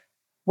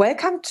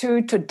Welcome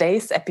to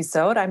today's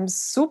episode. I'm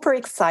super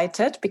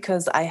excited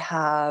because I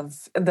have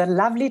the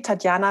lovely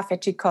Tatiana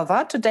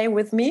Fechikova today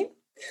with me.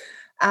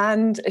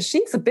 And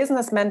she's a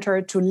business mentor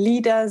to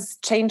leaders,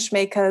 change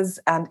makers,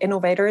 and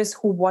innovators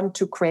who want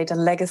to create a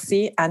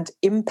legacy and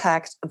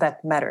impact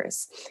that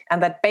matters.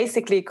 And that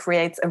basically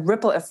creates a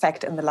ripple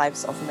effect in the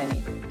lives of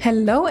many.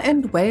 Hello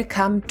and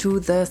welcome to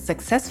the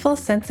Successful,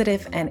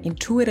 Sensitive, and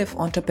Intuitive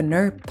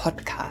Entrepreneur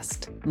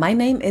podcast. My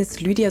name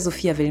is Lydia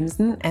Sophia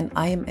Wilmsen, and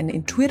I am an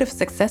intuitive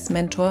success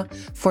mentor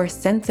for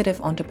sensitive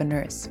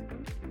entrepreneurs.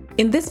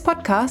 In this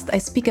podcast, I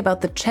speak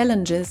about the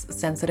challenges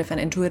sensitive and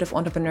intuitive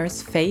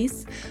entrepreneurs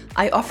face.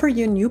 I offer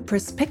you new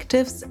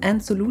perspectives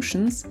and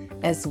solutions,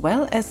 as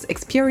well as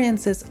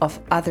experiences of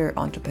other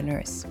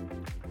entrepreneurs.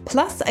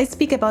 Plus, I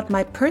speak about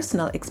my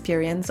personal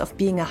experience of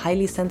being a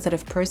highly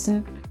sensitive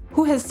person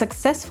who has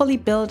successfully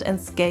built and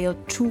scaled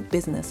 2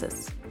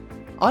 businesses.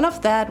 All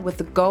of that with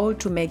the goal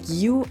to make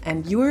you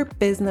and your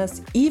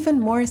business even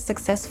more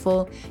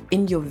successful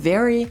in your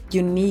very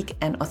unique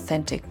and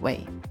authentic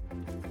way.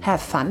 Have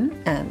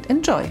fun and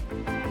enjoy.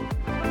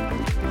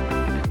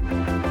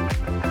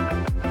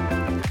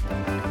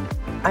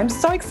 I'm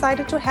so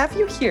excited to have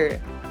you here.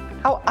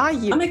 How are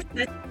you? I'm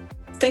excited.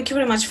 Thank you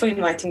very much for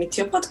inviting me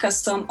to your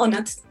podcast. So I'm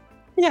honored.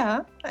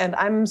 Yeah, and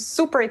I'm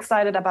super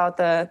excited about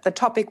the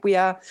topic we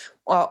have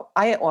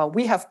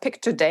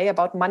picked today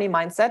about money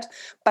mindset.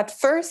 But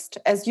first,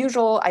 as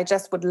usual, I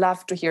just would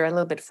love to hear a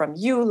little bit from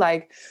you.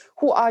 Like,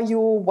 who are you?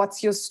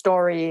 What's your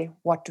story?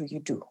 What do you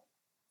do?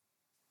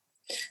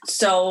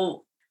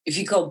 So if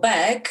you go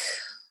back,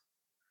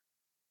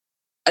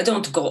 I don't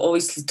want to go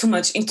obviously too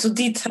much into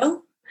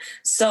detail.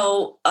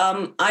 So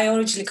I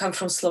originally come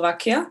from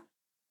Slovakia,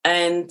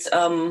 and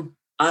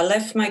I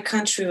left my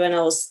country when I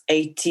was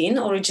 18,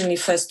 originally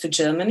first to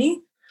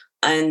Germany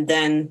and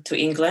then to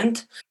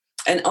England.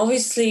 And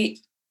obviously,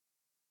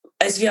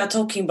 as we are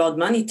talking about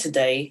money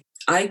today,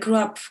 I grew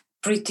up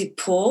pretty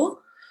poor,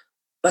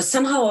 but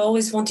somehow I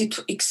always wanted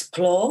to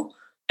explore,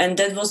 and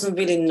that wasn't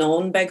really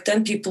known back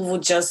then. People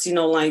would just,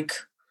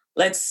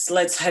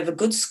 let's have a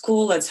good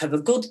school, let's have a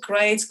good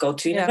grades, go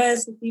to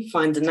university,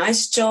 find a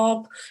nice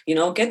job,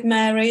 get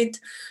married.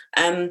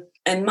 And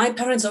my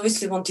parents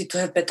obviously wanted to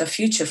have better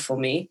future for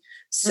me.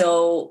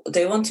 So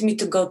they wanted me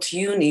to go to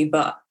uni,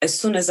 but as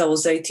soon as I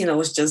was 18, I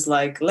was just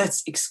like,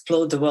 let's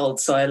explore the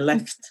world. So I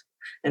left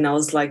and I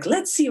was like,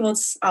 let's see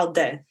what's out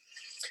there.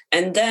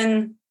 And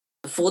then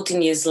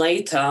 14 years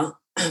later,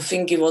 I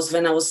think it was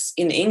when I was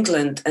in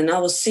England, and I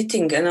was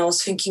sitting and I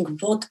was thinking,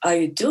 what are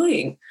you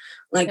doing?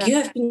 You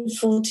have been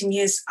 14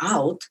 years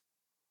out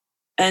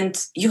and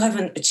you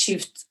haven't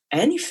achieved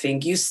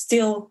anything.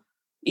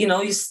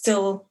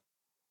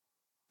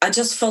 I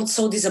just felt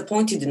so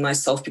disappointed in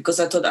myself because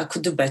I thought I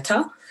could do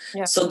better.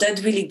 Yeah. So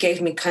that really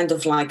gave me kind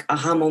of like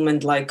aha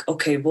moment, like,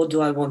 okay, what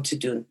do I want to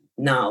do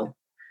now?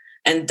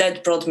 And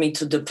that brought me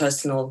to the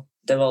personal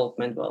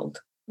development world.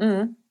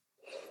 Mm-hmm.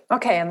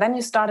 Okay, and then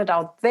you started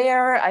out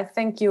there. I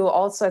think you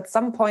also at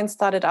some point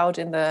started out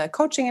in the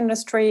coaching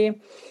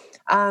industry.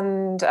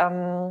 And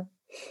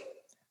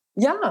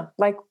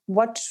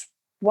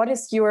what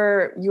is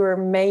your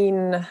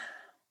main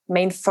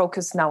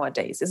focus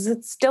nowadays? Is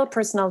it still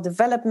personal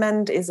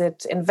development? Is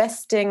it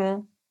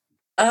investing?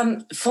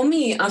 For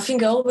me, I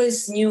think I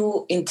always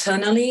knew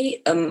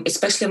internally,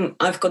 especially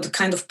I've got the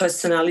kind of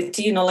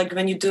personality, like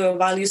when you do a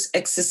values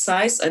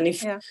exercise, and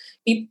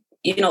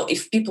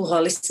if people who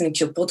are listening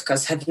to your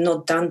podcast have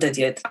not done that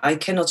yet, I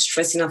cannot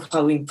stress enough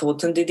how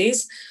important it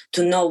is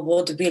to know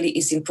what really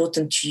is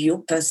important to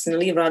you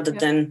personally, rather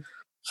than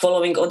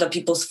following other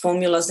people's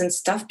formulas and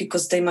stuff,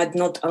 because they might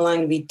not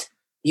align with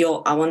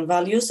your own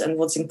values and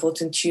what's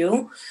important to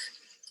you.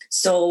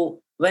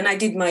 So when I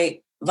did my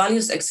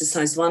values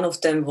exercise, one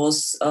of them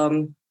was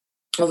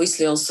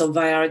obviously also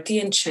variety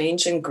and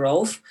change and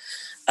growth.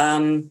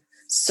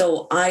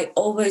 So I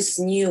always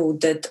knew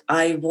that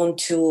I want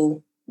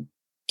to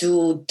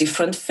do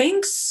different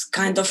things,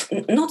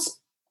 not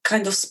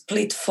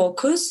split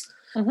focus.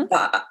 Mm-hmm.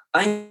 But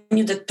I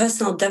knew that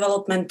personal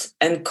development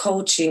and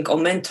coaching, or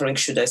mentoring,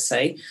 should I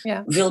say,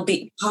 will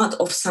be part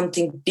of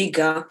something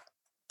bigger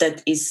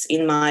that is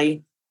in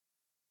my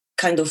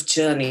kind of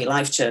journey,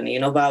 life journey,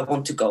 where I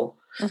want to go.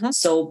 Mm-hmm.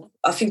 So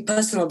I think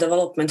personal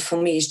development for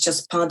me is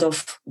just part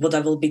of what I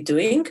will be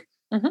doing.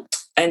 Mm-hmm.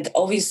 And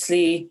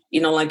obviously,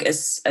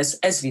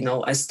 as we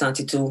know, I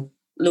started to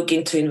look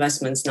into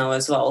investments now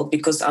as well,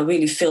 because I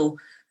really feel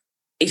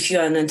if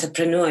you're an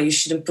entrepreneur, you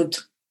shouldn't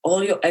put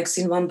all your eggs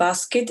in one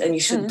basket, and you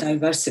should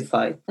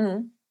diversify.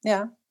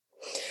 Yeah.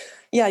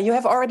 Yeah, you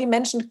have already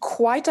mentioned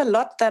quite a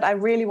lot that I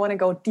really want to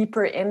go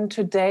deeper in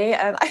today.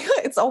 And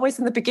it's always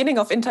in the beginning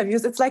of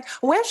interviews, it's like,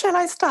 where shall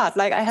I start?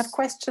 Like, I have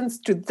questions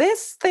to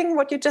this thing,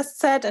 what you just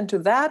said, and to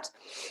that.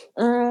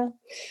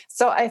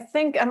 So I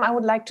think I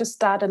would like to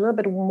start a little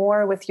bit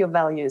more with your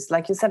values.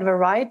 Like you said,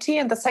 variety,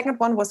 and the second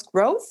one was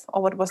growth,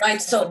 or what was right?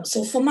 So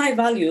for my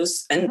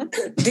values, and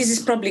this is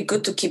probably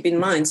good to keep in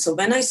mind. So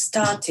when I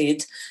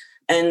started,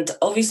 and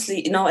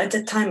obviously, at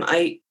the time,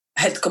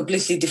 had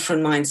completely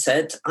different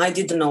mindset. I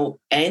didn't know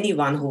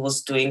anyone who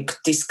was doing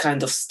this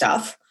kind of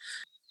stuff.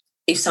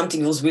 If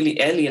something was really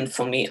alien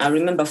for me, I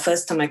remember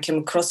first time I came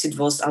across it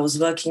was I was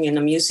working in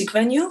a music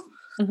venue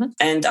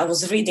and I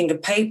was reading a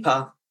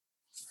paper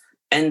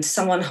and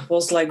someone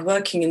was like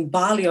working in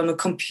Bali on a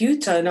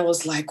computer and I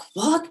was like,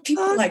 what?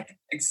 People like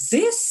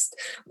exist?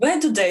 Where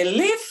do they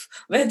live?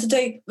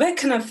 Where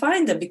can I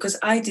find them? Because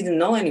I didn't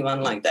know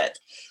anyone like that.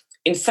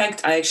 In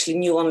fact, I actually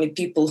knew only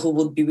people who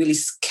would be really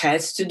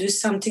scared to do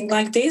something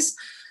like this.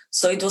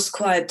 So it was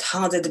quite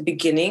hard at the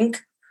beginning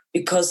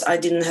because I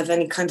didn't have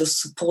any kind of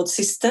support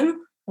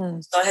system.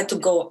 So I had to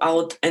go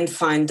out and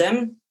find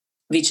them,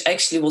 which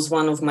actually was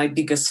one of my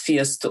biggest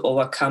fears to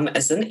overcome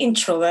as an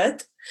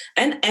introvert,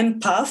 an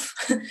empath,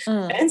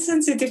 and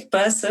sensitive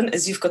person,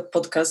 as you've got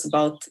podcasts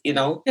about,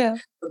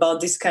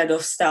 about this kind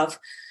of stuff.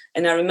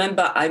 And I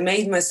remember I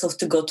made myself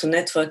to go to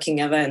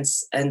networking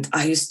events and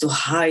I used to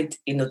hide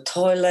in the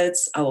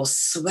toilets. I was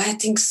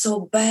sweating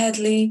so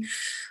badly,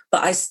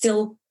 but I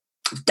still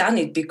done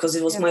it because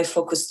it was my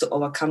focus to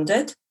overcome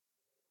that.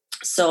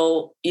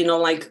 So,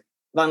 like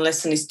one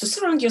lesson is to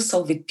surround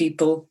yourself with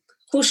people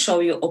who show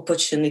you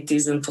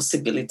opportunities and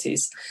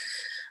possibilities.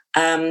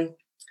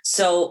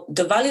 So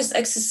the values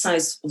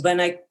exercise, when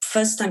I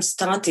first time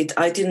started,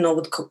 I didn't know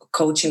what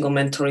coaching or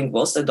mentoring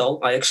was at all.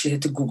 I actually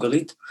had to Google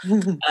it.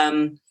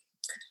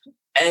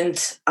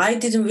 And I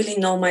didn't really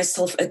know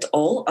myself at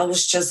all. I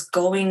was just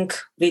going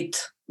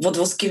with what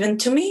was given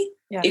to me,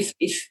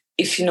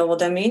 if you know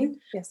what I mean.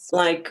 Yes.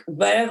 Like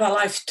wherever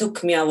life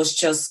took me, I was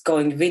just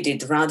going with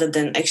it rather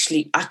than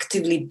actually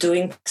actively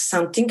doing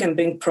something and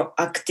being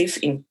proactive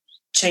in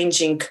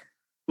changing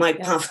my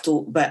path to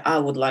where I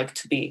would like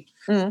to be.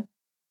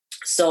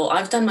 So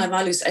I've done my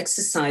values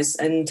exercise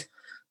and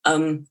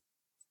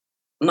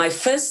my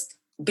first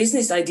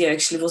business idea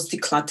actually was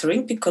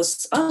decluttering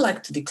because I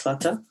like to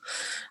declutter.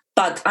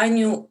 But I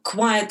knew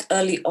quite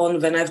early on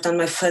when I've done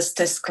my first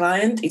test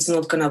client, it's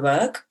not going to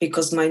work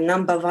because my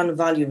number one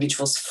value, which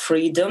was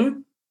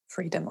freedom.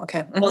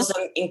 Okay.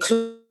 Wasn't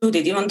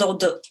included, even though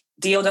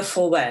the other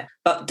four were.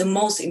 But the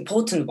most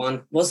important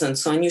one wasn't.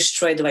 So I knew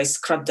straight away,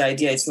 scrap the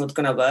idea, it's not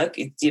going to work.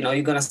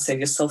 You're going to save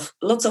yourself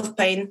lots of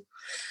pain.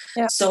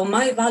 Yeah. So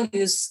my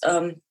values,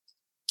 how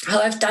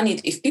I've done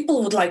it, if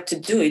people would like to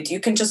do it, you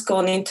can just go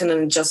on the internet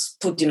and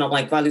just put,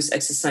 like values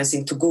exercise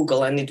into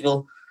Google and it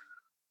will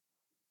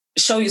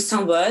show you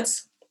some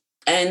words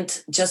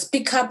and just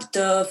pick up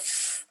the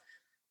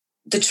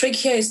trick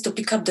here is to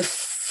pick up the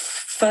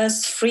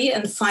first 3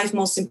 and 5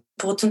 most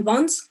important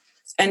ones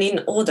and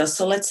in order.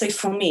 So let's say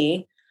for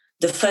me,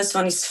 the first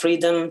one is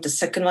freedom, the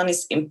second one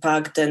is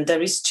impact, and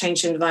there is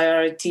change and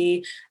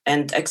variety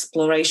and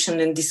exploration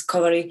and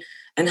discovery.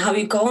 And how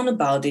you go on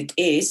about it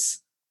is,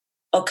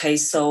 okay,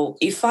 so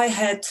if I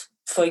had,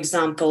 for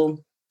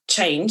example,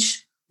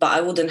 change, but I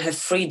wouldn't have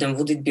freedom,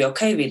 would it be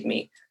okay with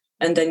me?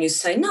 And then you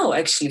say, no,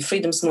 actually,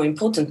 freedom's more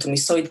important to me.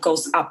 So it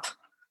goes up.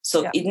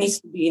 So it needs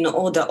to be in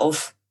order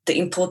of the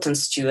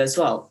importance to you as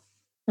well.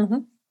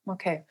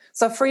 Okay.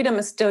 So freedom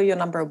is still your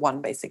number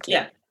one, basically.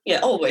 Yeah,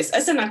 always.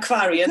 As an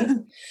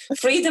Aquarian,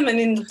 freedom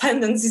and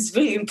independence is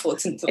really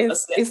important to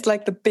us. It's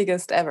like the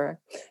biggest ever.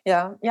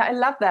 Yeah, I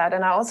love that.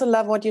 And I also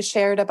love what you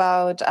shared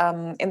about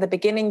in the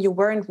beginning, you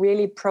weren't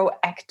really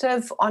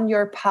proactive on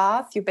your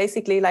path. You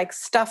basically like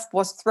stuff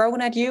was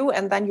thrown at you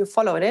and then you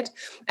followed it.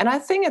 And I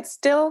think it's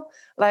still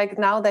like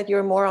now that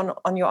you're more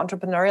on your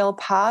entrepreneurial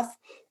path,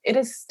 it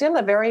is still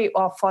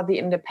for the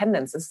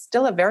independence, it's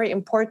still a very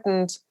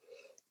important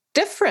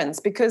difference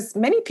because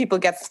many people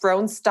get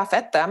thrown stuff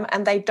at them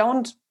and they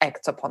don't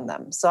act upon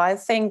them. So I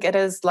think it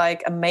is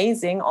like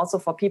amazing also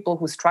for people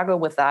who struggle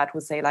with that,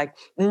 who say like,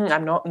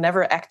 I'm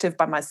never active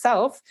by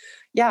myself.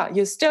 Yeah,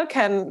 you still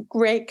can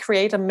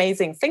create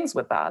amazing things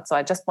with that. So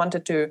I just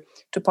wanted to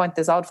point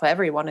this out for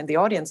everyone in the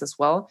audience as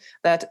well,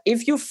 that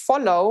if you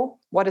follow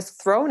what is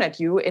thrown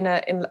at you in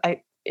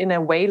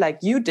a way like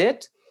you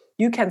did,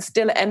 you can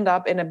still end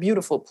up in a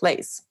beautiful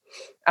place.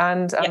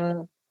 And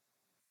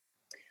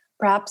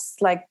perhaps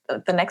like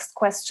the next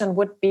question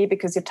would be,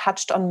 because you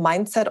touched on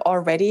mindset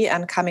already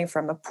and coming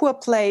from a poor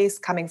place,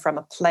 coming from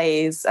a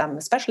place,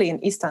 especially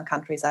in Eastern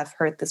countries, I've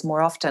heard this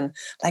more often,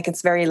 like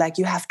it's very like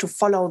you have to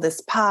follow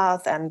this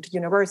path and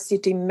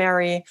university,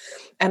 marry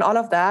and all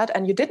of that.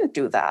 And you didn't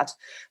do that.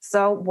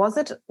 So was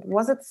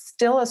it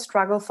still a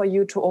struggle for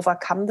you to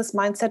overcome this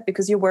mindset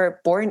because you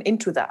were born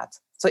into that?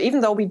 So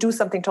even though we do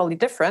something totally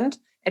different,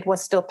 it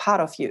was still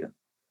part of you.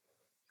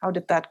 How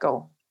did that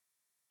go?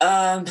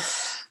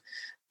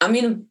 I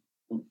mean,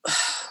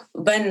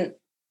 when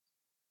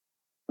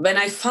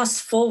I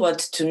fast forward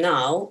to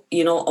now,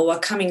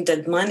 overcoming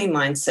that money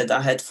mindset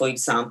I had, for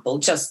example,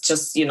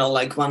 just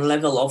like one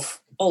level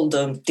of all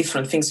the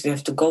different things we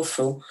have to go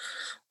through,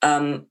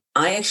 I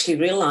actually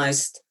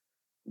realized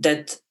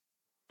that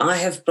I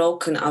have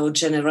broken our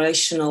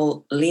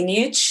generational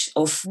lineage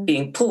of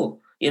being poor.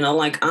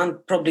 Like I'm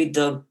probably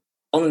the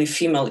only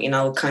female in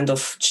our kind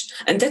of,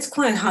 and that's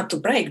quite hard to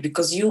break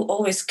because you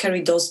always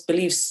carry those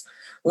beliefs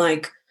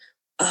like,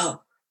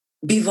 oh,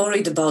 be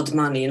worried about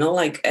money,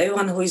 like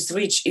everyone who is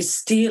rich is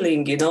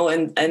stealing,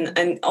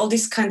 and all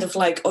this kind of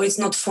like, oh, it's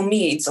not for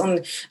me, it's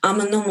only,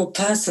 I'm a normal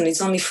person,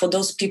 it's only for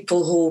those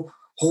people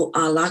who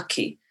are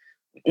lucky,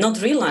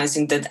 not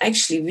realizing that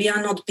actually we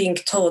are not being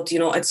taught,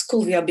 at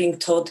school we are being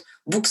taught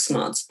book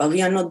smarts, but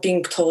we are not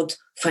being taught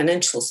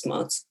financial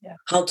smarts,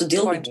 how to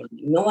deal with money.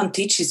 No one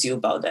teaches you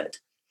about that.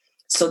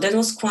 So that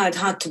was quite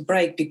hard to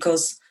break,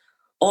 because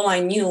all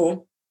I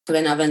knew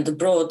when I went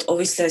abroad,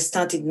 obviously I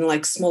started in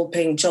like small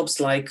paying jobs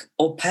like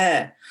au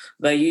pair,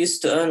 where you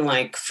used to earn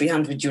like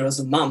 300 euros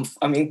a month.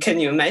 I mean, can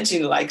you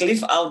imagine like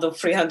live out of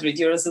 300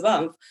 euros a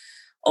month?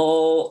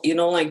 Or,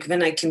 like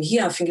when I came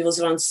here, I think it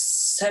was around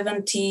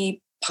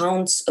 70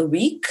 pounds a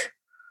week.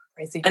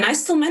 Crazy. And I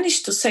still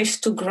managed to save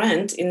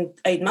 $2,000 in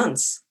 8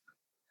 months.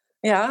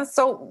 Yeah.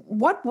 So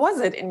what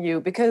was it in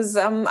you? Because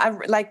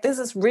this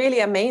is really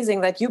amazing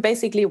that you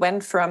basically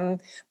went from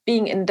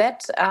being in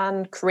debt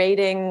and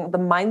creating the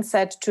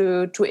mindset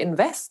to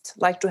invest,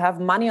 like to have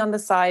money on the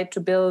side, to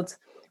build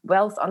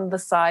wealth on the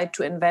side,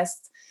 to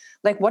invest.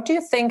 Like, what do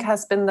you think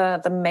has been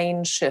the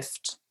main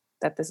shift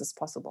that this is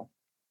possible?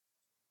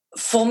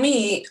 For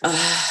me,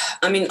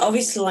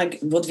 obviously, like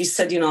what we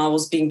said, I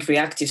was being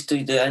reactive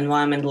to the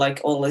environment,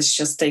 like, oh, let's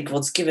just take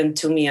what's given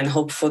to me and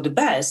hope for the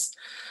best.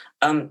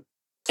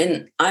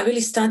 And I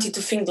really started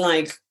to think,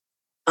 like,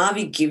 are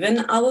we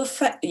given our,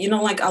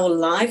 our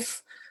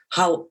life?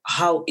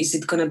 How is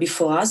it going to be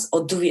for us?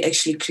 Or do we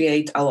actually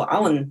create our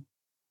own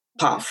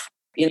path?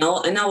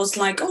 And I was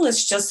like, oh,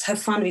 let's just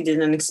have fun with it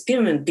and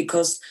experiment.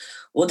 Because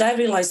what I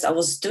realized I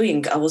was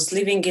doing, I was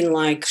living in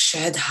like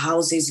shared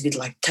houses with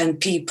like 10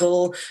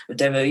 people.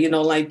 They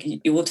were, like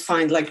you would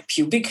find like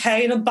pubic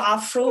hair in a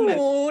bathroom.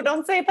 Oh,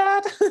 don't say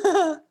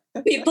that.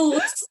 People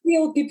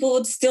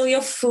would steal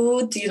your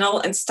food,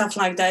 and stuff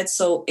like that.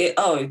 So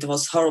it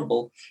was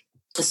horrible.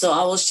 So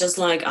I was just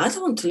like, I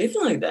don't want to live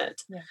like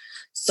that. Yeah.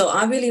 So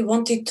I really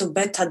wanted to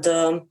better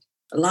the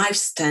life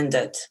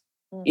standard,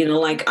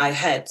 like I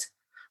had.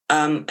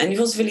 And it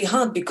was really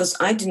hard because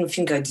I didn't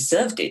think I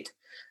deserved it.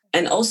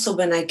 And also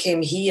when I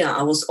came here,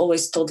 I was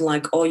always told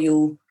like, oh,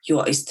 you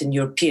are Eastern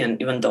European,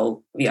 even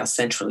though we are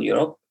Central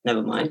Europe,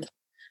 never mind.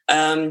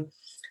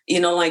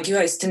 Like you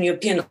are Eastern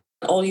European,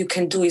 all you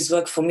can do is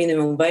work for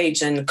minimum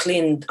wage and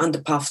clean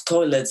underpath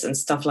toilets and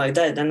stuff like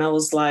that. And I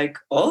was like,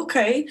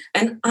 okay.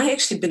 And I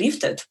actually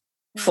believed that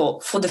for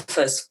the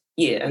first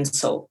year and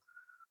so.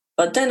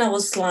 But then I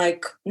was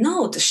like,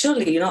 no,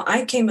 surely,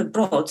 I came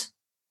abroad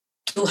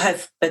to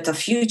have better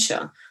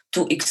future,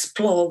 to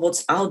explore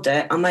what's out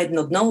there I might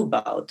not know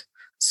about.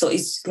 So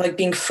it's like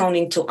being thrown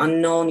into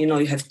unknown,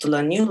 you have to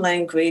learn new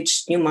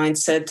language, new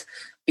mindset,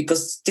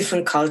 because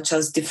different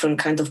cultures, different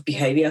kind of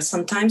behavior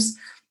sometimes.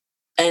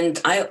 And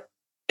I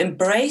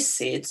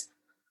embrace it,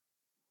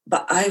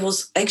 but I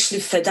was actually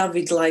fed up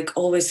with like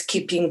always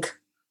keeping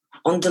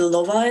on the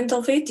lower end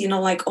of it,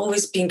 like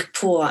always being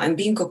poor and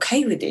being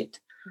okay with it.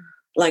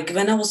 Like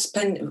when I was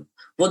spending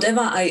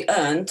whatever I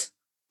earned,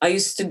 I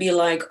used to be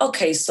like,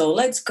 okay, so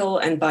let's go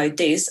and buy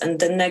this, and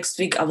then next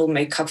week I will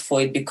make up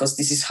for it because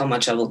this is how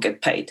much I will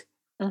get paid.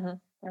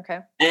 Mm-hmm. Okay.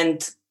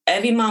 And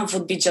every month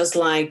would be just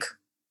like,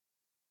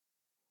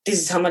 this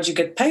is how much you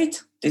get paid,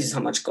 this is how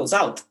much goes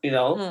out,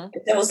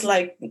 There was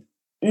like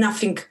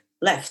nothing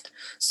left.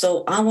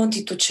 So I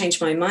wanted to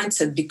change my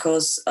mindset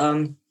because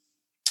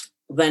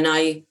when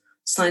I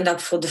signed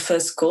up for the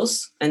first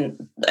course,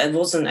 and it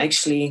wasn't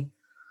actually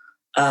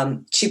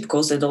cheap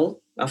course at all.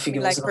 I think it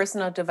was like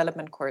personal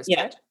development course,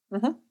 yeah. Right?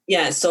 Mm-hmm.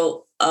 Yeah.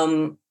 So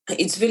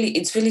it's really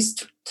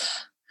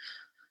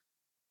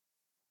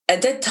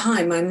at that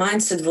time, my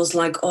mindset was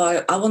like,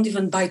 oh, I won't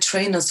even buy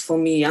trainers for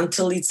me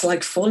until it's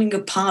like falling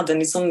apart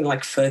and it's only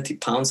like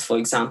 £30, for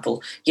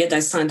example. Yet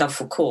I signed up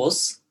for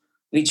course,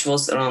 which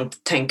was around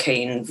 10K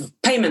in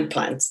payment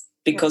plans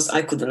because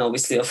I couldn't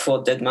obviously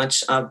afford that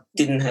much. I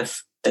didn't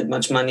have that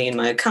much money in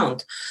my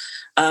account.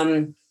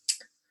 And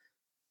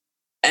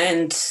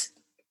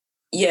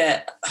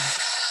yeah,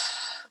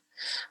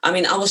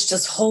 I was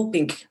just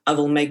hoping I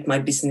will make my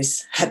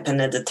business happen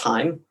at the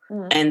time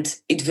and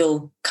it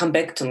will come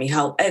back to me.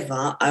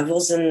 However, I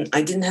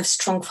didn't have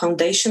strong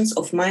foundations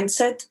of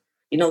mindset,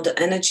 the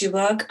energy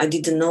work. I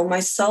didn't know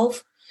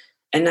myself.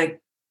 And I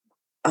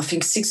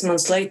think 6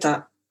 months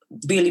later,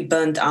 really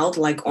burned out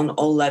like on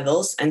all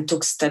levels and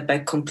took a step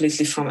back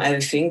completely from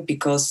everything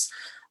because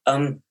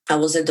I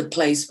was at the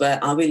place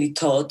where I really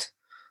thought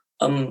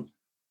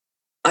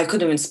I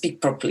couldn't even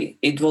speak properly.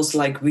 It was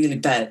like really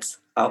bad.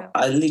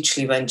 I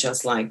literally went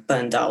just like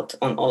burned out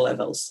on all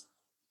levels.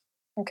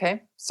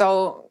 Okay.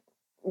 So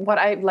what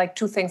I like,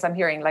 two things I'm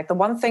hearing. Like the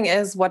one thing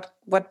is what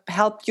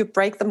helped you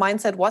break the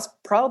mindset was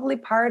probably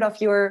part of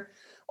your,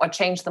 or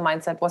change the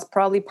mindset was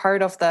probably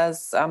part of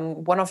this,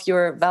 one of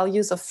your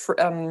values of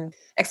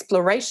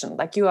exploration.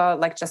 Like you are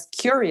like just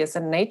curious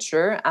in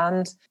nature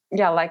and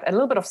like a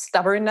little bit of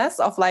stubbornness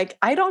of like,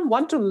 I don't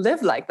want to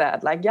live like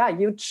that. Like,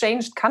 you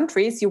changed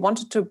countries, you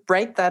wanted to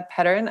break that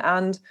pattern.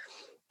 And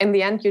in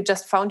the end, you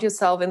just found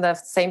yourself in the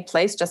same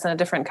place, just in a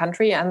different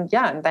country. And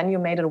then you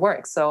made it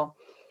work. So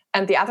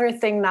And the other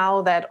thing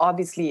now that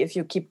obviously if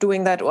you keep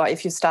doing that or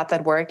if you start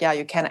that work,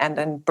 you can end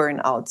in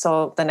burnout.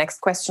 So the next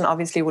question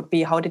obviously would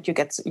be, how did you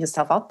get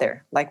yourself out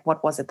there? Like,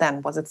 what was it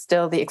then? Was it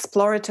still the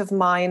explorative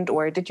mind,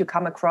 or did you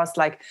come across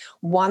like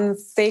one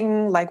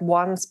thing, like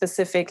one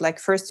specific, like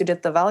first you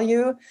did the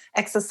value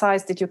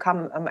exercise. Did you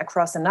come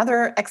across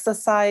another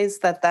exercise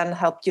that then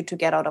helped you to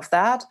get out of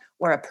that,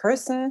 or a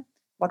person?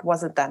 What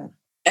was it then?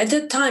 At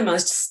that time, I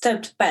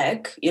stepped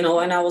back, and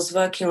I was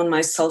working on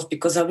myself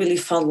because I really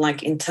felt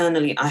like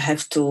internally I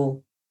have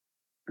to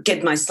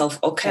get myself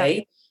okay.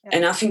 Yeah. Yeah.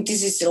 And I think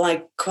this is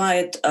like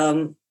quite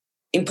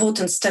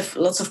important step.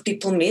 Lots of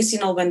people miss,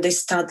 when they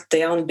start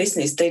their own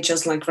business, they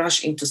just like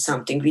rush into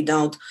something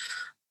without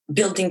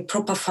building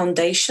proper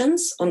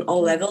foundations on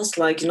all levels,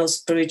 like,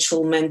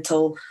 spiritual,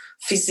 mental,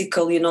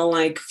 physical,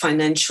 like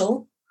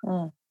financial.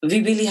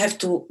 We really have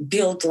to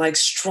build like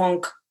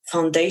strong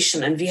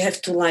foundation, and we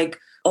have to like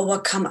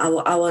overcome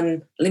our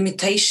own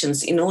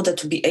limitations in order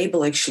to be able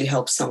to actually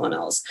help someone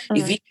else.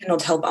 If we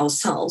cannot help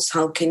ourselves,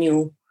 how can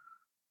you,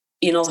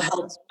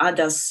 help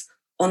others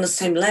on the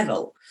same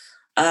level?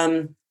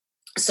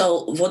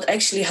 So what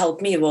actually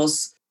helped me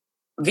was,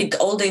 with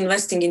all the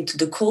investing into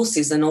the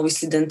courses and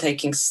obviously then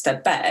taking a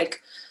step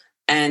back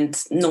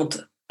and not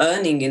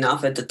earning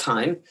enough at the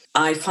time,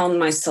 I found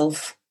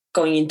myself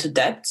going into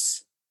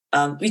debts,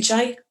 which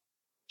I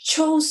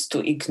chose to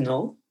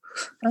ignore.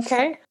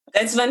 Okay.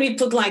 That's when we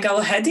put like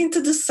our head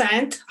into the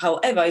sand.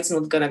 However, it's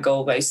not going to go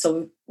away.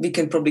 So we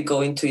can probably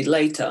go into it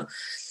later.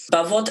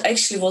 But what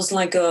actually was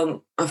like, I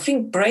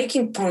think,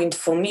 breaking point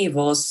for me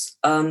was,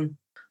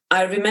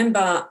 I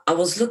remember I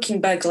was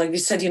looking back, like we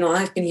said,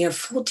 I've been here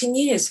 14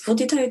 years. What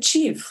did I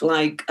achieve?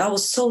 Like, I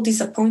was so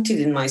disappointed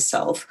in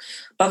myself,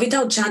 but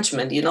without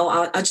judgment,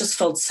 I just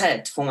felt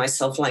sad for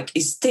myself. Like,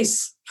 is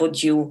this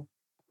what you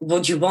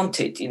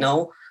wanted,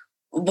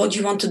 what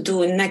you want to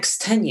do in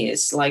next 10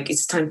 years? Like,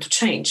 it's time to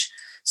change.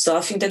 So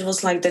I think that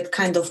was like that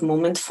kind of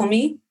moment for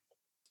me.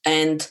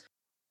 And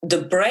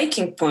the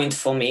breaking point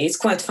for me, it's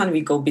quite fun.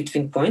 We go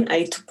between point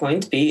A to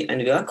point B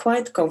and we are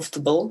quite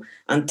comfortable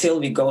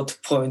until we go to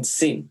point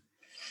C.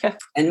 Yeah.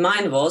 And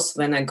mine was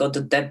when I got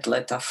the debt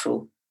letter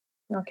through.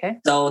 Okay.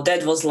 So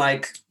that was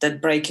like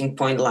that breaking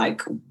point,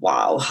 like,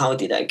 wow, how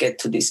did I get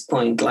to this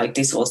point? Like,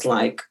 this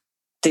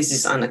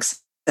is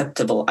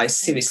unacceptable. I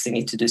seriously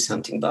need to do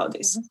something about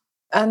this. Mm-hmm.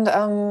 And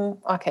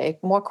okay,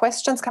 more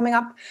questions coming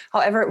up.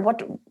 However,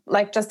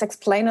 just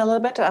explain a little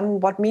bit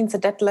what means a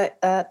debt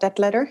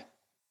letter?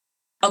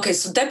 Okay,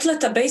 so debt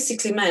letter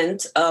basically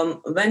meant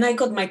when I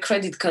got my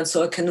credit card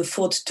so I can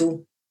afford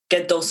to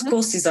get those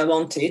courses I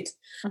wanted,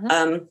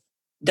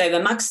 they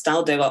were maxed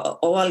out, they were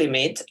over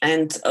limit.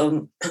 And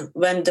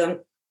when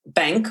the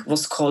bank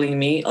was calling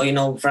me or,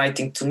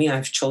 writing to me,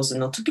 I've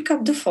chosen not to pick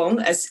up the phone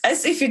as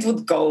if it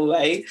would go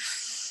away.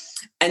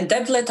 And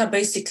debt letter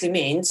basically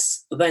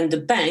means when the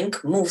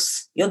bank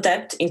moves your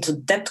debt into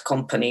debt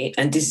company,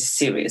 and this is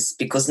serious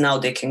because now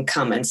they can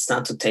come and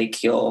start to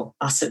take your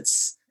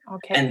assets.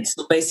 Okay. And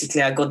so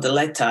basically I got the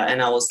letter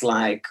and I was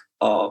like,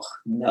 oh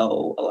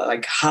no,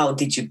 like, how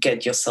did you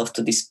get yourself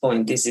to this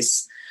point?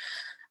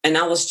 And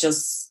I was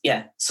just,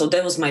 so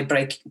that was my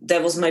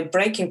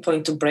breaking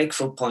point to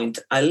breakthrough point.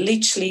 I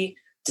literally,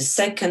 the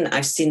second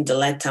I've seen the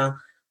letter,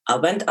 I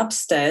went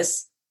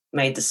upstairs,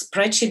 made a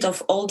spreadsheet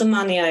of all the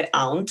money I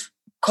owned,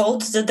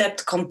 called the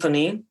debt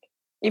company.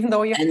 Even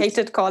though you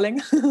hated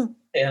calling.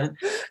 Yeah.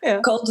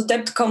 Called the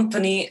debt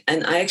company,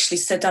 and I actually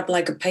set up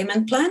like a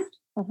payment plan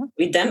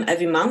with them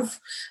every month.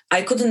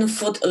 I couldn't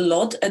afford a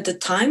lot at the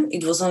time.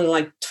 It was only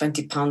like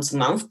 £20 a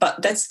month,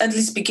 but that's at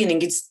least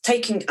beginning. It's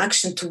taking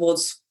action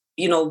towards,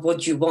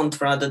 what you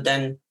want rather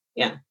than,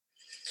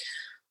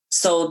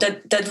 So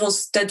that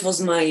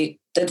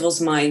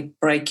was my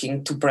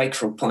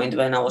breakthrough point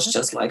when I was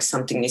just like,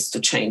 something needs to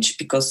change,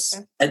 because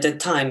at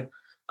that time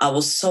I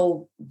was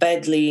so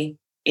badly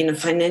in a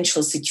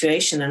financial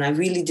situation and I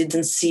really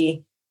didn't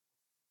see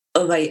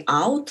a way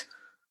out.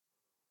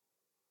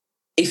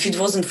 If it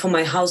wasn't for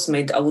my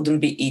housemate, I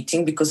wouldn't be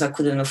eating because I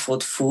couldn't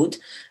afford food.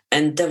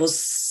 And there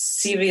was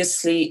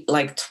seriously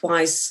like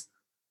twice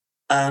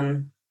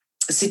a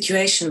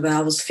situation where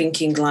I was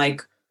thinking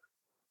like,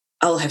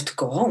 I'll have to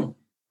go home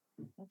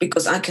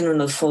because I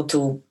cannot afford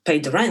to pay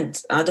the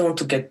rent. I don't want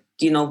to get,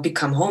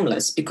 become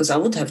homeless, because I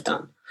would have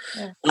done.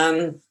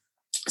 Yeah.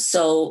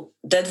 So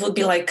that would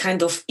be like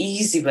kind of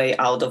easy way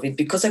out of it,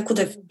 because I could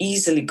have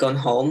easily gone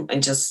home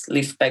and just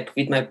lived back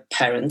with my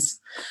parents.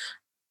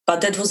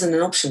 But that wasn't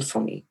an option for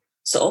me.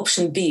 So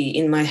option B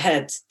in my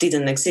head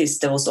didn't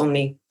exist. There was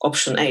only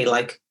option A,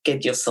 like,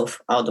 get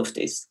yourself out of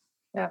this.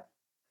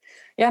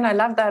 Yeah, and I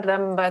love that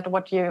that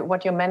what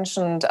you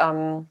mentioned.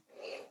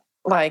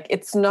 Like,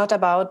 it's not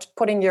about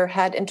putting your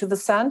head into the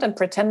sand and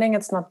pretending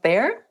it's not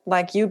there.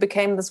 Like, you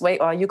became this way,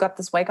 or you got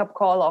this wake-up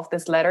call of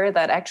this letter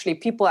that actually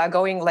people are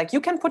going, like, you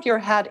can put your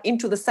head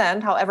into the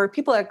sand. However,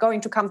 people are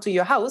going to come to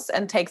your house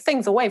and take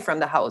things away from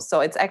the house. So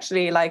it's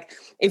actually like,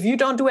 if you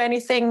don't do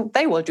anything,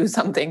 they will do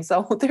something.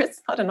 So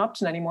there's not an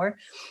option anymore.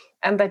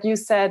 And that you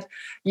said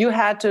you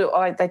had to,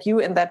 or that you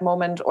in that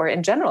moment, or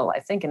in general,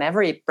 I think in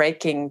every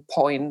breaking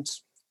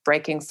point,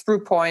 breaking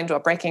through point or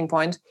breaking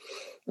point.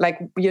 Like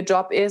your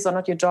job is or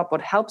not your job,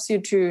 what helps you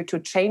to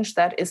change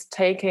that is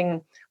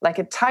taking like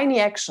a tiny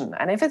action.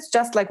 And if it's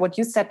just like what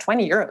you said,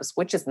 20 euros,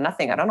 which is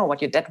nothing. I don't know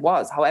what your debt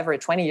was. However,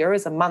 20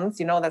 euros a month,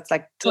 that's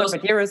like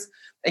 200 euros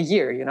a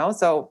year,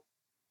 so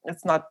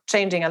it's not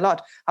changing a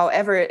lot.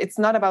 However, it's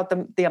not about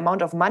the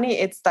amount of money.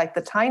 It's like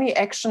the tiny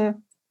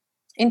action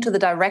into the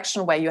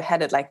direction where you're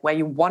headed, like where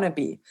you want to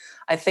be.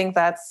 I think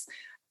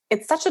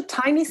it's such a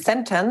tiny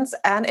sentence,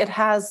 and it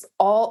has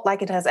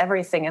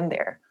everything in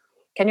there.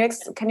 Can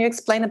you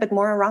explain a bit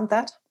more around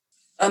that?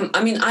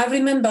 I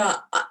remember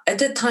at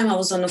that time I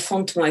was on the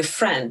phone to my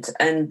friend,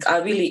 and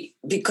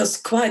because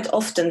quite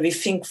often we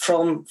think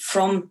from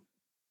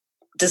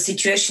the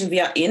situation we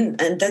are in,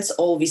 and that's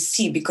all we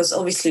see, because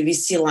obviously we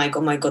see like,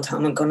 oh my God, how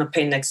am I going to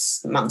pay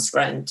next month's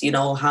rent?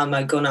 How am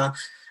I going to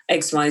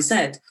X, Y,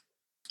 Z?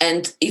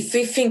 And if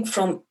we think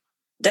from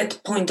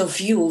that point of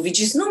view,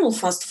 which is normal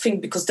for us to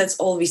think because that's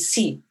all we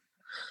see.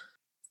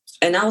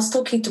 And I was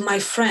talking to my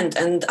friend,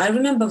 and I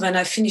remember when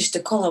I finished the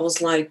call, I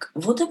was like,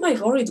 what am I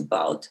worried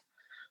about?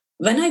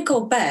 When I go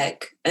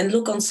back and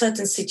look on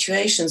certain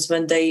situations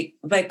when they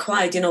were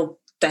quite,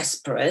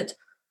 desperate,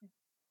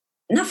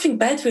 nothing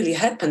bad really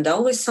happened. I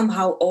always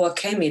somehow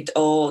overcame it,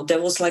 or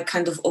there was like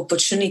kind of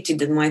opportunity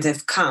that might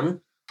have come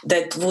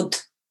that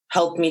would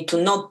help me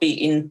to not be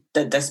in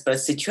that desperate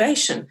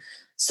situation.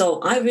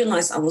 So I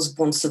realized I was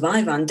born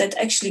survivor, and that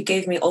actually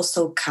gave me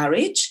also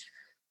courage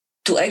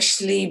to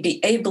actually be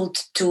able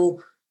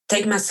to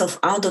take myself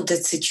out of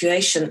that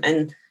situation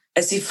and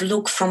as if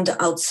look from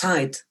the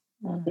outside,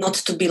 not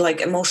to be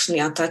like emotionally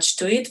attached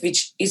to it,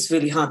 which is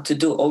really hard to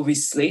do,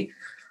 obviously.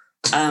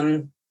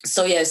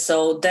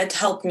 So that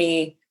helped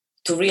me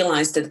to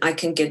realize that I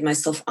can get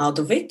myself out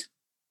of it.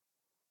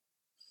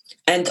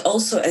 And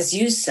also, as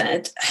you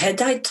said, had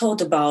I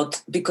thought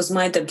about, because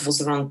my debt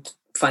was around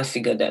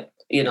 5-figure debt,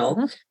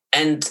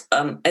 and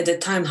at the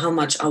time, how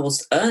much I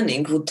was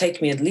earning would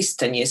take me at least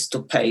 10 years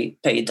to pay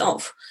it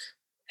off.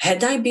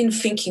 Had I been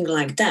thinking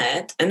like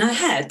that, and I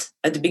had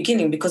at the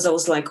beginning, because I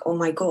was like, oh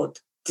my God,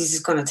 this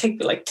is going to take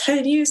me like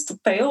 10 years to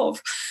pay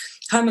off.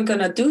 How am I going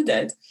to do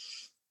that?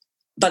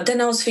 But then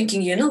I was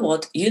thinking, you know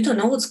what? You don't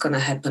know what's going to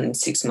happen in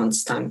 6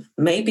 months' time.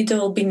 Maybe there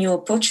will be new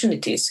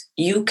opportunities.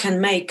 You can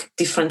make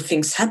different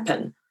things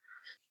happen.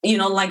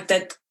 Like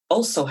that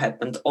also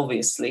happened,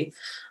 obviously.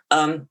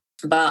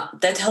 But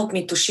that helped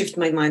me to shift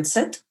my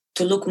mindset,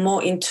 to look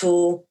more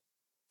into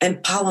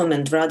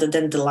empowerment rather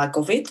than the lack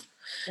of it.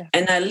 Yeah.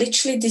 And I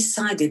literally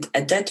decided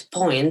at that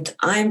point,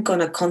 I'm going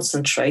to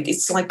concentrate.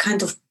 It's like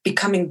kind of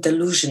becoming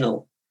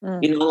delusional,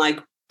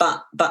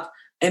 but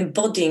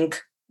embodying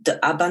the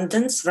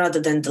abundance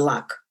rather than the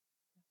lack.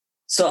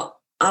 So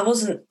I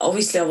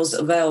was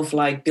aware of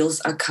like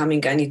bills are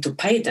coming, I need to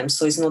pay them.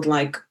 So it's not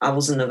like I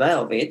wasn't aware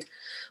of it.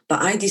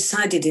 But I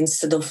decided,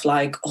 instead of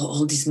like,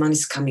 all this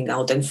money's coming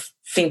out and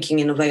thinking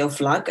in a way of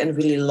lack and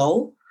really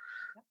low,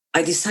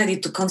 I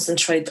decided to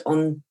concentrate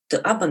on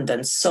the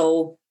abundance.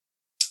 So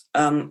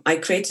I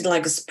created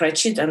like a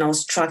spreadsheet, and I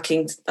was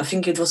tracking, I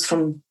think it was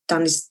from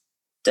Dennis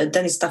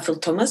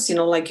Duffield Thomas, you've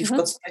got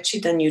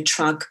spreadsheet and you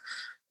track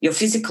your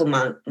physical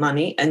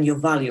money and your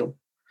value.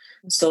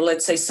 Mm-hmm. So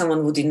let's say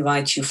someone would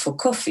invite you for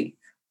coffee.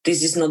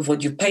 This is not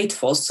what you paid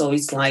for. So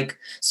it's like,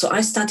 so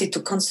I started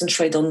to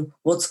concentrate on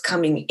what's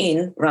coming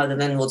in rather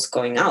than what's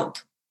going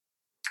out.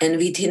 And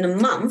within a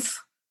month,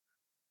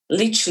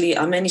 literally,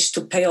 I managed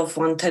to pay off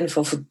 1/10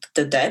 of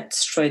the debt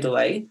straight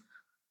away.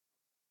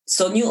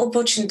 So new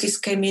opportunities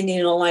came in,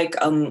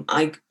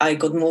 I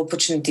got more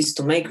opportunities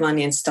to make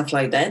money and stuff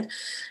like that.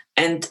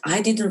 And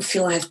I didn't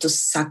feel I have to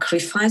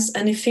sacrifice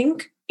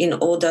anything in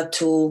order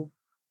to,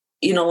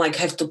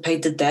 have to pay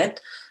the debt.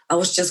 I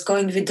was just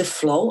going with the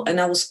flow,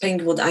 and I was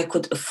paying what I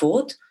could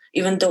afford,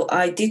 even though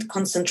I did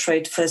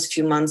concentrate first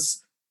few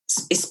months,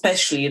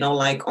 especially,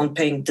 on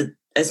paying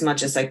as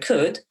much as I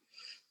could.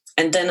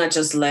 And then I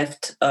just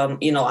left,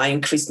 I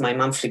increased my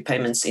monthly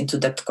payments into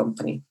that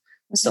company.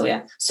 So,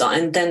 yeah. So,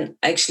 and then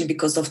actually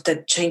because of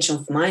that change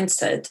of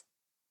mindset,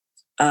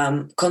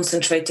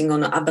 concentrating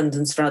on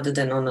abundance rather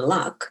than on a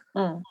lack,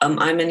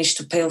 I managed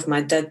to pay off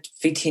my debt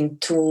within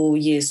 2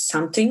 years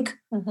something.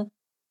 Mm-hmm.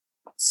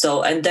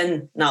 So, and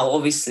then now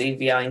obviously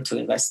we are into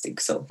investing.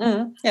 So,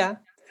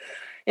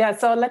 Yeah,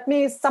 so let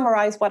me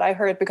summarize what I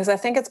heard, because I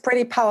think it's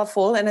pretty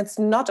powerful, and it's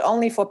not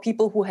only for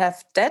people who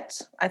have debt.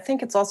 I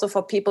think it's also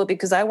for people,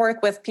 because I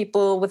work with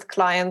people, with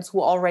clients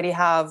who already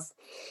have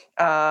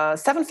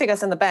 7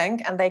 figures in the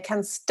bank, and they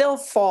can still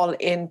fall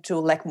into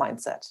lack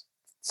mindset.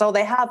 So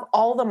they have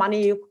all the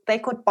money, they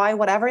could buy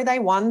whatever they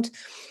want,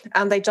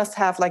 and they just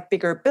have like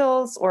bigger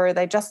bills, or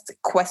they just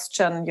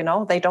question,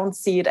 they don't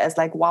see it as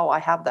like, wow, I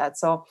have that.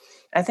 So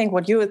I think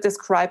what you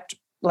described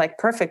like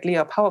perfectly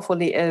or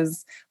powerfully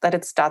is that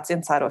it starts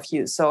inside of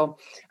you. So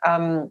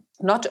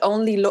not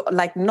only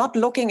not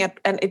looking at,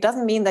 and it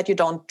doesn't mean that you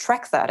don't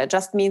track that. It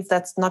just means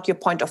that's not your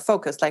point of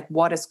focus, like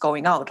what is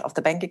going out of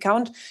the bank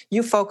account.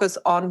 You focus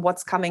on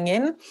what's coming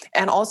in,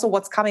 and also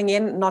what's coming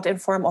in, not in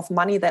form of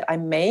money that I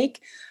make,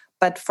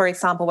 But for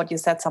example, what you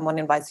said, someone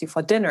invites you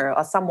for dinner,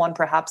 or someone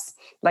perhaps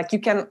like you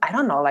can, I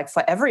don't know, like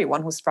for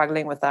everyone who's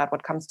struggling with that,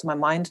 what comes to my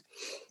mind,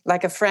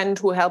 like a friend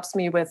who helps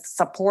me with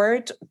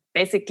support,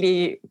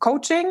 basically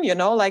coaching,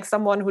 like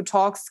someone who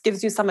talks,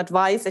 gives you some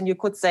advice, and you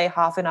could say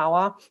half an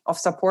hour of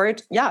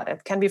support. Yeah,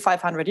 it can be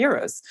 500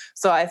 euros.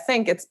 So I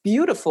think it's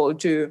beautiful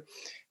to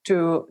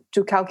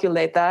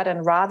calculate that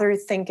and rather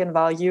think in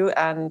value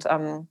and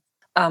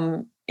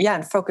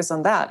and focus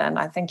on that. And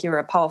I think you're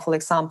a powerful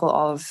example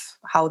of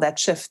how that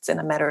shifts in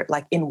a matter,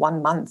 like in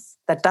 1 month.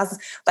 That does,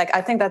 like,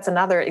 I think that's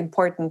another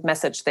important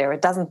message there.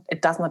 It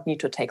does not need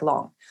to take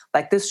long.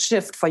 Like this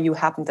shift for you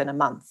happened in a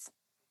month.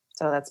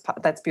 So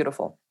that's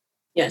beautiful.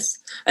 Yes.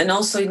 And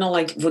also,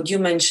 like what you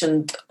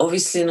mentioned,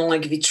 obviously,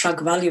 like we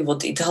track value,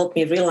 what it helped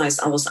me realize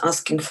I was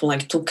asking for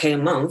like 2K a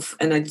month,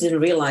 and I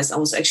didn't realize I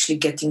was actually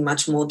getting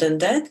much more than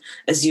that,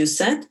 as you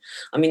said.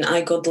 I mean,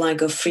 I got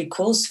like a free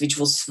course, which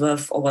was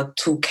worth over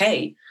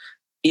 2K,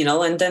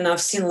 and then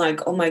I've seen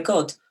like, oh my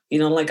God,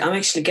 like I'm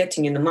actually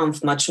getting in a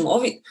month much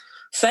more.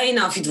 Fair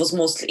enough, it was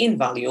mostly in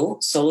value.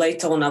 So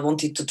later on, I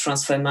wanted to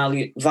transfer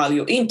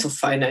value into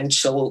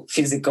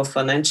physical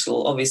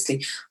financial,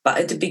 obviously. But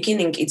at the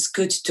beginning, it's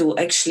good to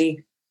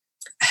actually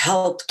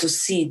help to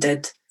see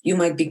that you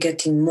might be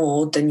getting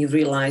more than you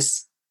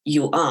realize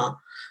you are.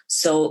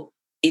 So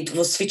it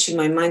was switching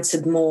my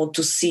mindset more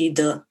to see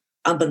the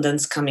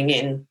abundance coming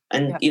in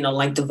and,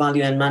 like the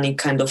value and money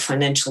kind of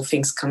financial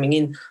things coming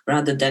in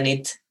rather than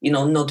it,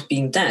 not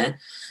being there.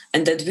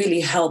 And that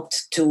really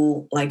helped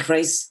to like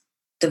raise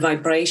the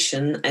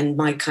vibration and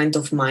my kind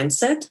of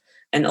mindset,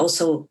 and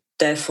also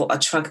therefore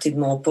attracted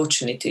more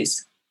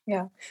opportunities.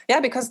 Yeah,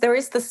 because there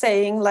is the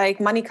saying like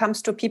money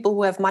comes to people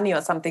who have money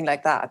or something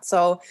like that.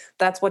 So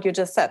that's what you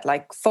just said,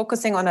 like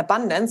focusing on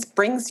abundance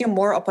brings you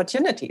more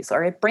opportunities,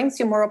 or it brings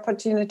you more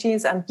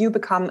opportunities and you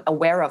become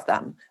aware of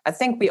them. I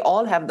think we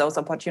all have those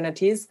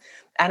opportunities,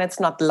 and it's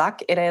not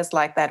luck. It is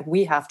like that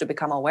we have to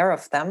become aware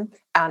of them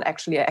and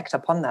actually act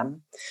upon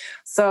them.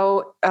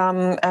 So,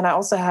 and I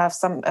also have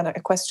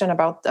a question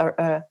about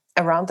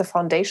around the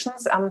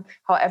foundations.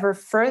 However,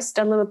 first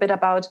a little bit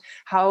about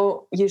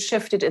how you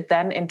shifted it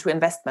then into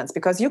investments,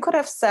 because you could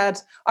have said,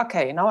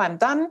 okay, now I'm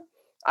done.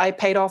 I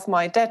paid off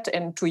my debt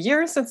in 2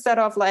 years instead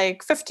of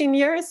like 15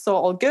 years. So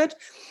all good.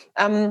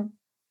 And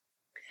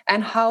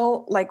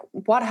how, like,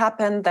 what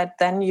happened that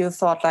then you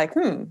thought like,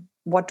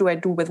 what do I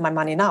do with my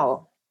money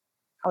now?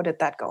 How did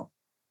that go?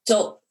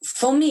 So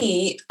for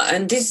me,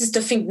 and this is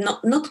the thing,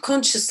 not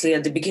consciously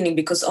at the beginning,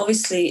 because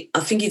obviously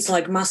I think it's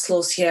like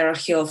Maslow's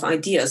hierarchy of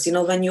ideas.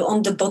 When you're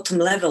on the bottom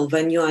level,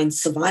 when you are in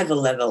survival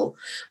level,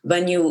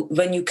 when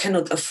you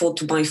cannot afford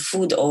to buy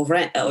food or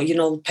rent, or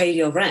pay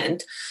your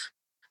rent,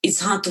 it's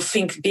hard to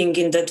think being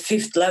in that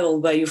fifth level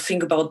where you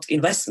think about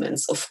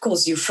investments. Of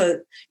course,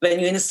 when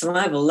you're in a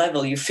survival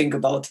level, you think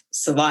about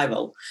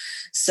survival.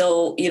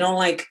 So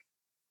like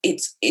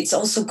it's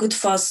also good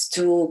for us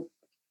to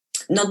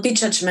not be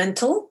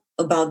judgmental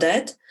about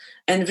that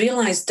and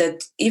realize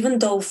that even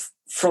though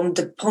from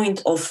the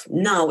point of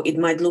now it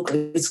might look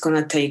like it's going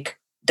to take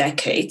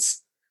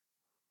decades,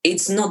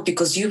 it's not,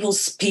 because you will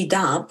speed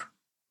up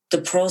the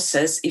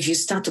process if you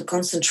start to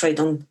concentrate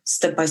on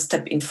step by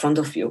step in front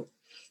of you.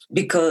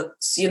 Because,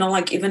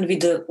 like even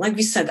with like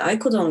we said, I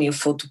could only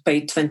afford to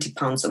pay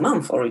 £20 a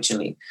month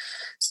originally.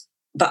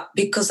 But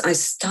because I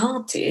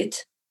started,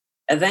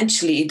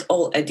 eventually it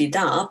all added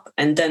up,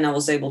 and then I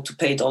was able to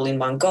pay it all in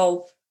one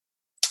go.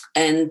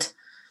 And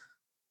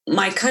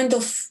my kind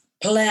of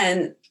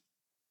plan,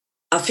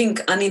 I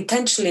think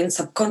unintentionally and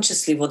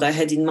subconsciously, what I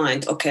had in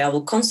mind, okay, I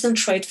will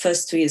concentrate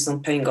first 2 years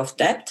on paying off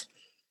debt.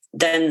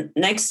 Then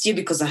next year,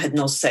 because I had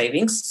no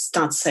savings,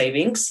 start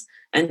savings.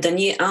 And then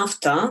year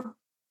after,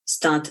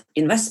 start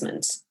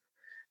investments.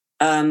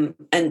 And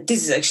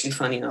this is actually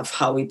funny enough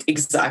how it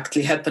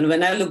exactly happened.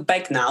 When I look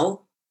back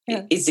now,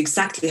 it's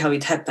exactly how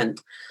it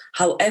happened.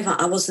 However,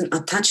 I wasn't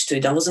attached to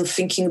it. I wasn't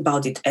thinking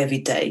about it every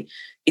day.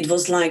 It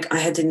was like I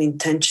had an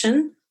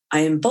intention, I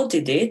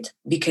embodied it,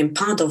 became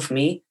part of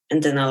me,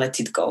 and then I let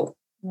it go.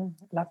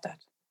 Love that.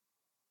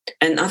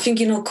 And I think,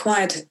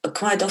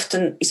 quite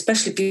often,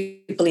 especially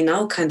people in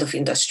our kind of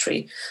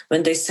industry,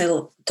 when they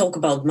talk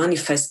about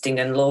manifesting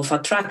and law of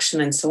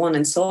attraction and so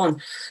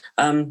on,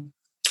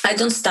 I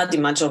don't study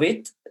much of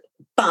it,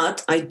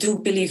 but I do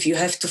believe you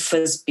have to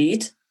first be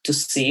it to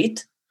see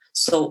it.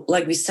 So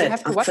like we said,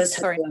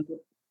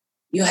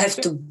 you have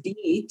to be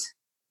it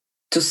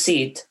to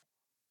see it.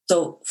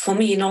 So for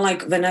me,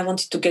 like when I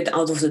wanted to get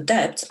out of the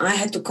debt, I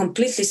had to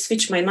completely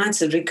switch my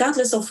mindset,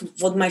 regardless of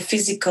what my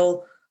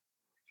physical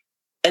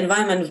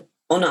environment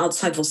on the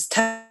outside was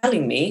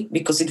telling me,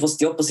 because it was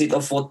the opposite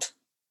of what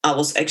I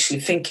was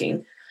actually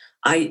thinking.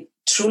 I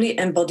truly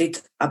embodied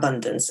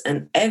abundance,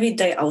 and every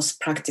day I was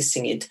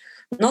practicing it,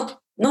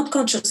 not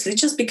consciously, it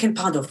just became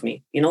part of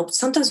me.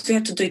 Sometimes we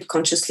have to do it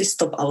consciously,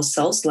 stop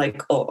ourselves,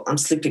 like, oh, I'm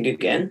sleeping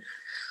again.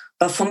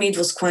 But for me, it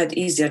was quite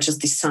easy. I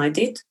just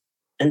decided,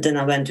 and then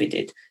I went with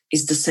it.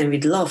 It's the same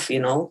with love,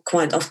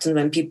 Quite often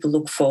when people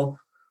look for,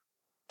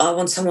 I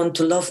want someone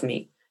to love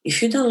me.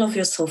 If you don't love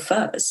yourself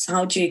first,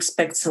 how do you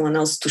expect someone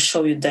else to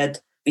show you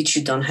that which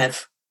you don't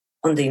have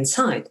on the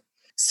inside.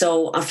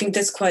 So I think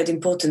that's quite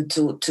important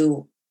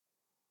to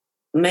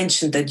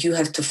mention, that you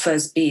have to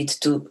first be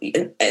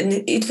it,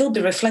 and it will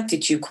be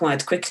reflected to you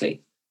quite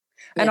quickly.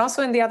 And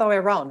also in the other way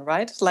around,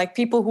 right? Like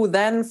people who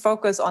then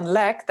focus on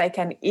lack, they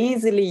can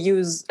easily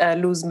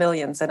lose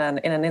millions in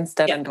an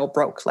instant and go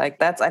broke. Like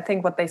that's, I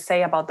think, what they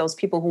say about those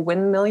people who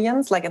win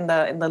millions, like in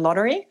the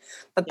lottery,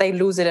 but they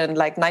lose it in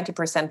like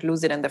 90%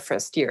 lose it in the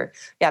first year.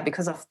 Yeah,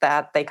 because of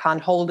that, they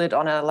can't hold it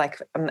on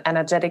an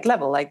energetic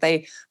level. Like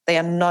they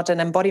are not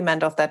an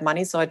embodiment of that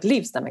money, so it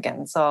leaves them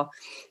again. So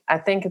I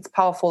think it's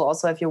powerful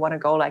also if you want to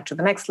go like to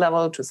the next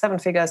level, to 7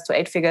 figures, to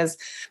 8 figures.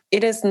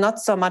 It is not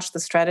so much the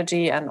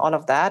strategy and all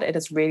of that. It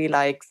is really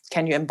like,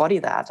 can you embody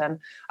that? And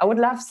I would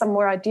love some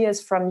more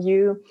ideas from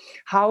you.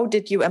 How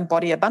did you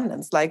embody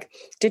abundance? Like,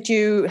 did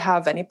you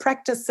have any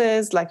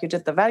practices, like you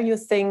did the value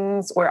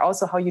things, or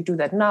also how you do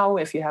that now?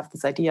 If you have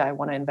this idea, I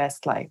want to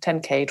invest like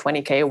 10K,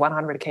 20K,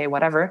 100K,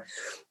 whatever.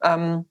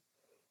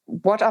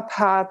 What are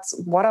parts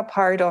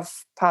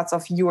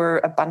of your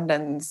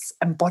abundance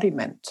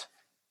embodiment?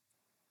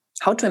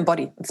 How to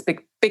embody? It's a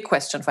big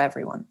question for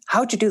everyone.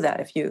 How do you do that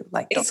if you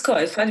like? It's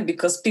quite funny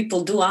because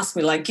people do ask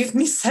me, like, give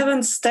me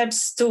 7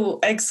 steps to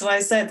X,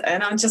 Y, Z.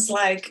 And I'm just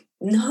like,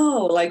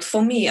 no, like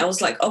for me, I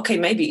was like, okay,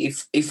 maybe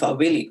if I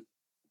really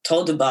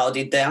thought about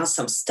it, there are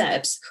some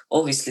steps.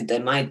 Obviously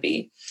there might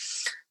be.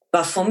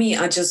 But for me,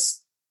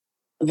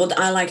 what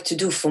I like to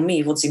do for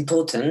me, what's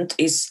important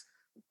is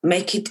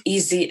make it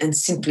easy and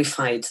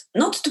simplified.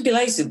 Not to be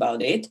lazy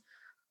about it,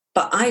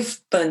 but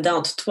I've burned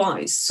out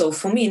twice. So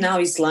for me now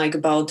it's like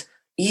about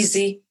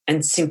easy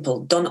and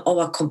simple. Don't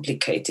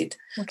overcomplicate it.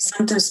 Okay.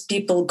 Sometimes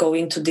people go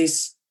into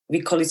this,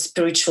 we call it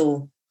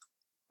spiritual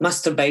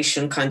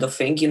masturbation kind of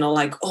thing,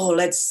 like, oh,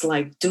 let's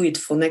like do it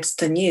for next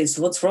 10 years.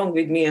 What's wrong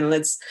with me? And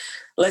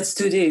let's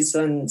do this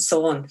and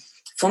so on.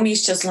 For me,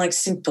 it's just like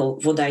simple.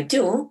 What I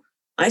do,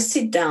 I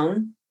sit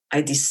down,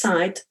 I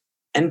decide,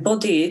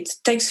 embody it,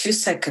 takes a few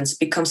seconds,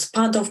 becomes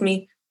part of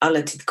me, I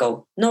let it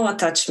go. No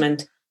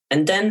attachment.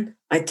 And then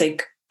I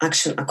take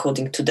action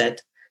according to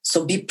that.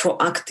 So be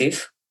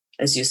proactive,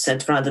 as you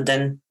said, rather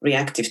than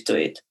reactive to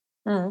it.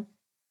 Mm.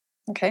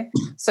 Okay.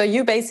 So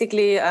you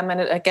basically,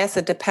 I guess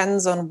it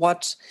depends on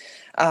what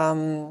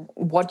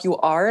you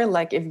are.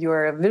 Like if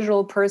you're a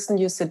visual person,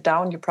 you sit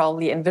down, you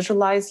probably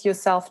visualize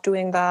yourself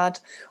doing that.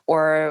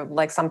 Or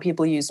like some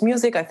people use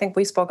music. I think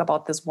we spoke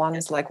about this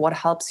once, like what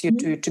helps you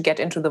to get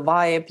into the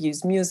vibe,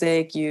 use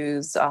music,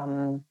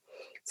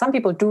 some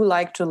people do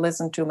like to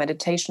listen to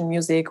meditation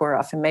music or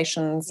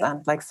affirmations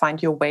and like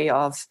find your way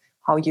of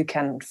how you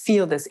can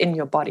feel this in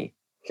your body.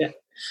 Yeah.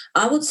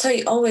 I would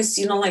say always,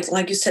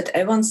 like you said,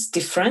 everyone's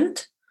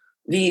different.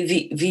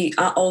 We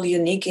are all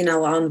unique in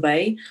our own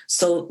way.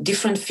 So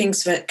different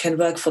things can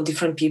work for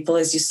different people,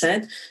 as you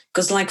said.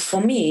 Because like for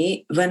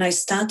me, when I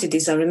started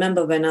this, I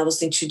remember when I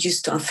was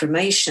introduced to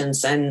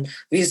affirmations and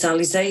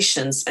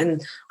visualizations,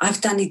 and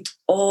I've done it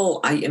all.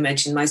 I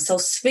imagine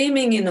myself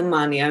swimming in the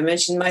money. I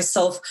imagine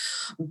myself,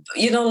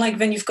 like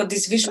when you've got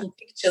these visual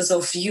pictures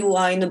of you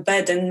are in a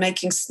bed and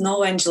making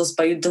snow angels,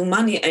 but you do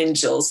money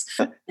angels.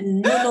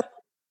 And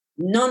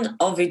none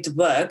of it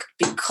worked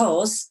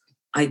because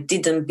I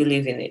didn't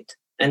believe in it.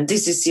 And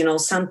this is,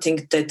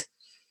 something that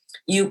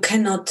you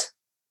cannot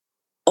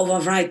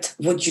overwrite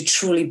what you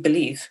truly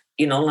believe,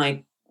 and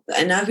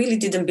I really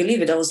didn't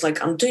believe it. I was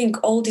like, I'm doing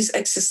all these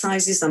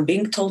exercises I'm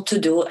being told to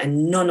do,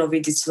 and none of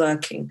it is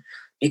working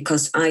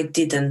because I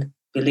didn't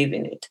believe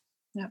in it.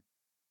 Yeah.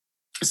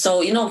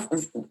 So,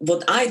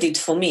 what I did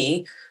for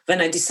me,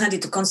 when I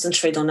decided to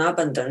concentrate on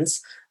abundance,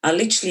 I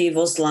literally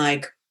was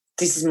like,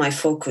 this is my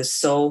focus.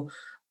 So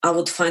I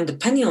would find a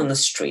penny on the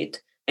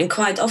street. And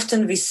quite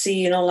often we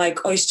see, like,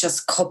 oh, it's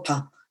just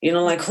copper.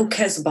 Like, who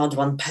cares about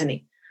 1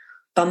 penny?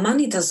 But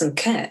money doesn't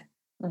care.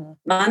 Mm-hmm.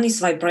 Money's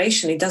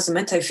vibration. It doesn't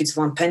matter if it's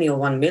 1 penny or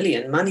 1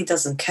 million. Money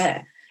doesn't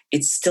care.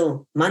 It's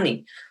still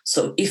money.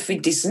 So if we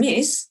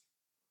dismiss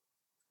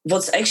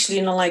what's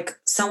actually, like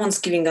someone's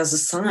giving us a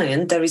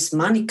sign, there is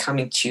money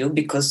coming to you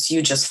because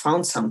you just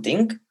found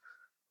something.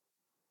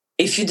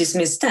 If you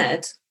dismiss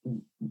that,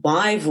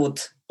 why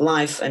would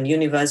life and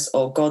universe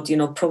or God,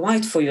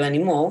 provide for you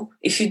anymore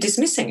if you're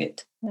dismissing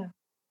it? Yeah.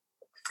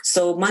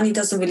 So money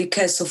doesn't really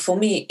care. So for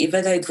me,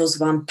 whether it was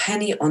 1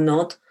 penny or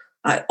not,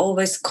 I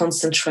always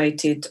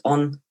concentrated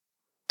on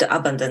the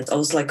abundance. I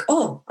was like,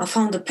 oh, I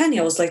found a penny.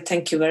 I was like,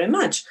 thank you very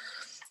much.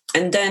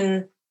 And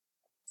then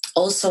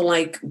also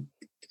like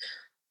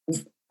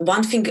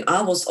one thing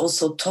I was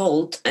also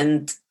told,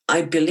 and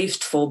I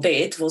believed for a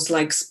bit, was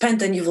like,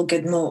 spend and you will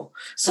get more.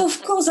 So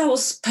of course I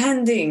was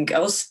spending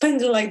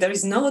like there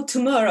is no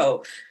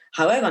tomorrow.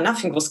 However,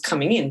 nothing was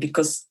coming in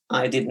because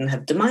I didn't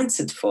have the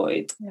mindset for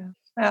it.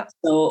 Yeah.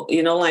 So,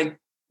 like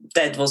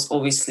that was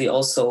obviously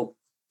also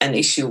an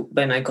issue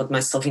when I got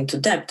myself into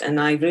debt. And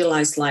I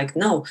realized like,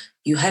 no,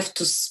 you have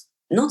to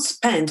not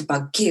spend,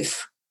 but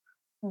give.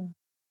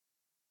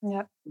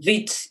 Yeah.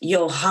 With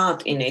your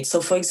heart in it. So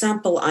for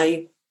example,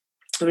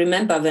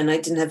 remember when I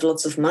didn't have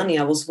lots of money,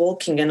 I was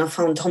walking and I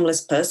found a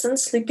homeless person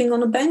sleeping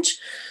on a bench.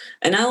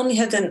 And I only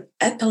had an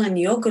apple and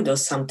yogurt or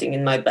something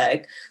in my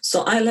bag.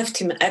 So I left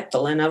him an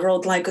apple and I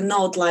wrote like a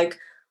note, like,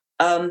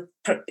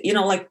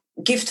 like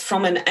gift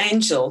from an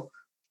angel,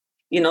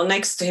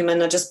 next to him.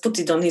 And I just put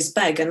it on his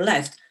bag and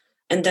left.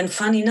 And then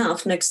funny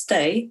enough, next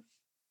day,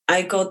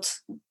 I got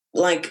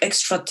like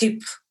extra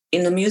tip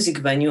in the music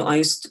venue. I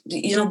used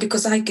to,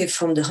 because I give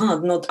from the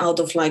heart, not out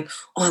of like,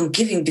 oh, I'm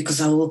giving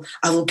because I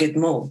will get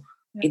more.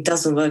 Yeah. It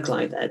doesn't work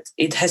like that.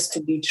 It has to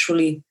be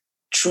truly,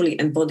 truly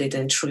embodied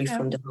and truly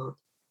from the heart.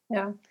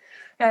 Yeah.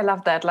 Yeah, I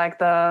love that. Like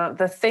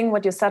the thing,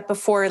 what you said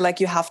before, like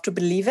you have to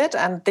believe it.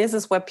 And this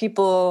is where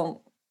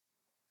people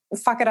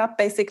fuck it up,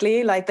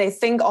 basically. Like they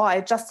think, oh, I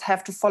just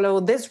have to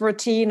follow this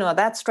routine or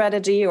that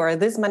strategy or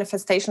this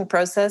manifestation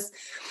process.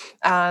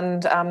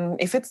 And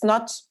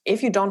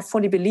if you don't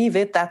fully believe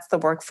it, that's the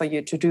work for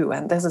you to do.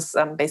 And this is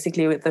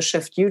basically with the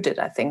shift you did,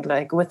 I think,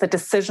 like with the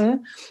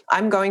decision,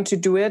 I'm going to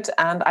do it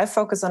and I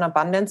focus on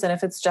abundance. And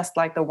if it's just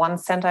like the 1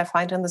 cent I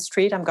find in the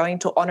street, I'm going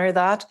to honor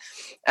that.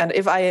 And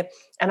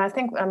I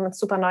think it's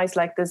super nice,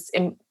 like this,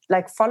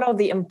 like follow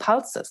the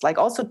impulses, like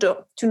also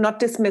to not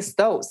dismiss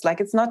those. Like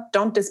it's not,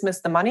 don't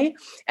dismiss the money,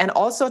 and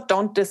also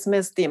don't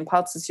dismiss the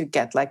impulses you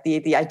get, like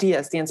the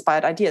ideas, the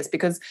inspired ideas,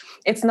 because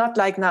it's not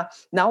like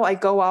now I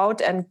go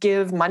out and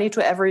give money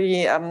to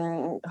every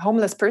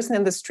homeless person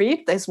in the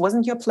street. This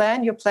wasn't your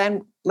plan. Your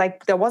plan,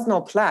 like there was no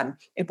plan.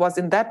 It was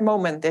in that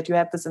moment that you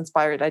had this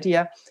inspired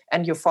idea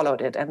and you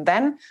followed it. And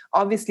then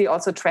obviously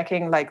also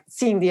tracking, like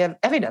seeing the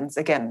evidence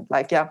again,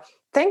 like, yeah,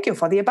 thank you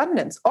for the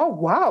abundance. Oh,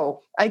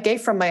 wow. I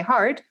gave from my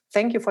heart.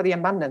 Thank you for the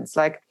abundance.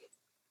 Like,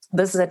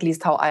 this is at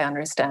least how I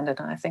understand it.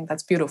 And I think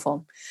that's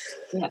beautiful.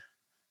 Yeah.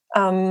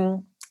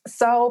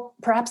 So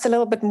perhaps a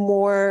little bit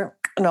more.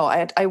 No,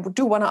 I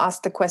do want to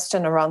ask the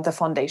question around the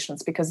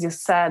foundations, because you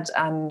said,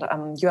 and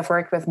you have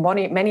worked with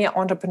many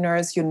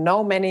entrepreneurs,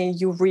 many,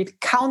 you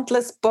read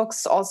countless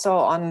books also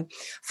on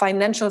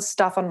financial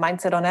stuff, on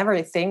mindset, on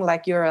everything.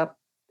 Like you're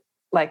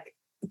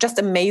just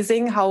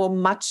amazing how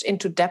much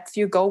into depth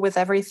you go with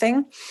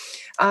everything.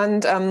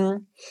 And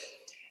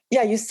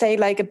you say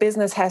like a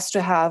business has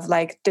to have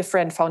like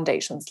different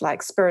foundations,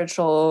 like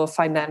spiritual,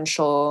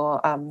 financial,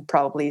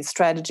 probably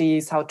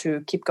strategies, how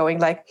to keep going.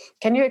 Like,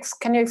 can you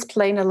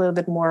explain a little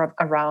bit more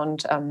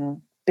around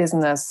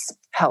business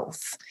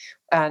health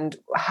and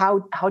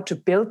how to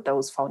build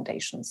those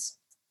foundations?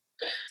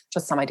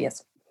 Just some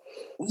ideas.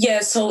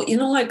 Yeah. So,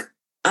 like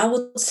I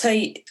would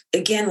say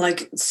again,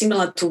 like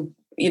similar to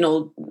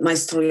my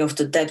story of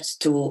the debt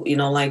to,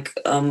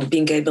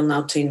 being able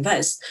now to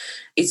invest.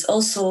 It's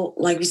also,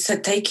 like we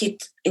said, take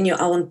it in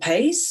your own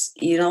pace,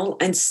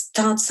 and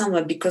start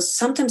somewhere, because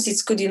sometimes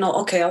it's good,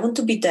 okay, I want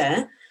to be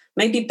there.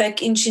 Maybe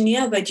back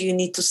engineer, where do you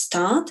need to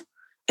start?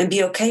 And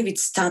be okay with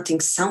starting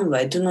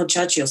somewhere. Do not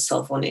judge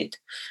yourself on it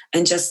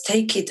and just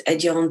take it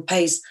at your own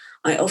pace.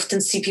 I often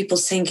see people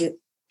saying,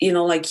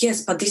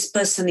 yes, but this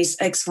person is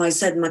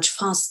XYZ much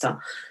faster.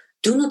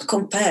 Do not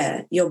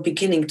compare your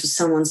beginning to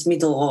someone's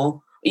middle,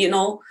 or,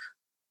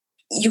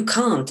 you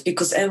can't,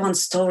 because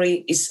everyone's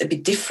story is a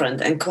bit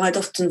different. And quite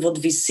often what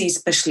we see,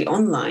 especially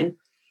online,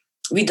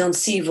 we don't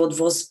see what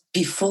was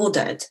before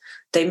that.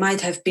 They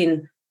might have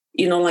been,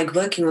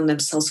 working on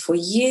themselves for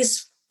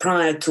years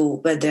prior to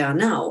where they are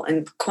now.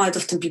 And quite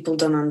often people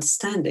don't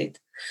understand it.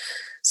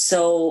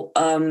 So,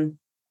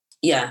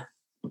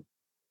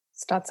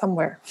 Start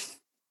somewhere.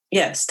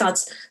 Yeah,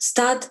 start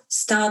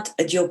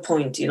at your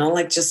point,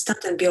 just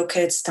start and be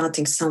okay at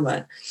starting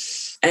somewhere.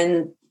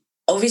 And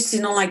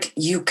obviously,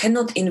 you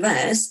cannot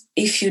invest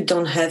if you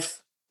don't have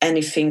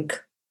anything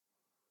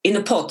in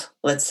a pot,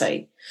 let's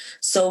say.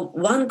 So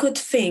one good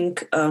thing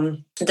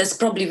that's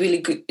probably really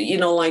good,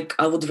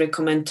 I would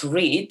recommend to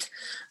read.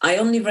 I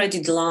only read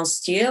it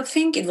last year, I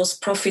think. It was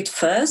Profit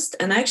First.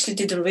 And I actually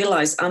didn't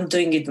realize I'm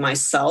doing it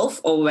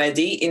myself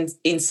already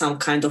in some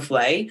kind of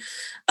way,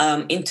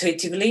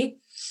 intuitively.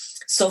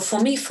 So for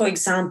me, for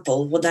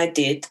example, what I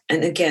did,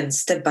 and again,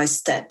 step by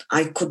step,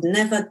 I could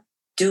never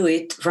do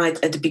it right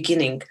at the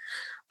beginning.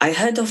 I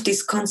heard of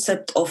this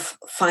concept of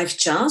 5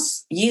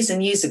 jars years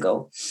and years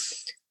ago.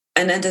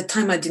 And at the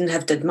time, I didn't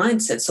have that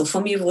mindset. So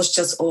for me, it was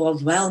just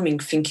overwhelming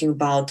thinking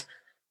about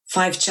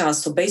 5 jars.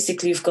 So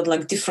basically, you've got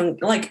like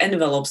different, like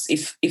envelopes.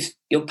 If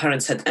your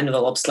parents had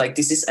envelopes, like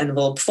this is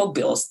envelope for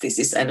bills, this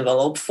is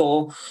envelope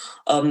for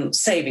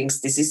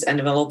savings, this is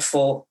envelope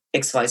for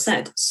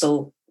XYZ.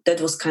 So that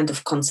was kind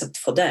of concept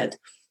for that.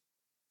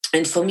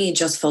 And for me, it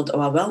just felt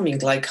overwhelming.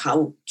 Like,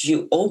 how do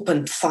you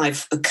open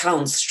 5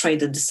 accounts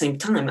straight at the same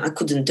time? I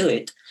couldn't do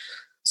it.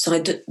 So I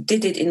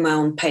did it in my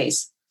own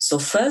pace. So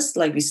first,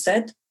 like we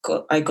said,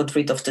 I got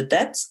rid of the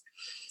debts.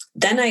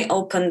 Then I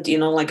opened,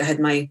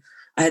 I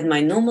had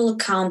my normal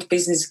account,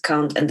 business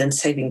account, and then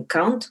saving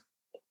account.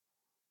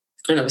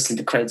 And obviously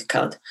the credit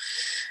card.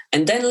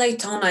 And then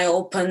later on, I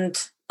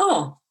opened,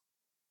 so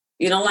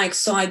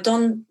I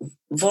don't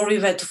worry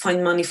where to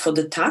find money for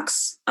the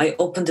tax. I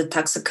opened the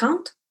tax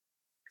account.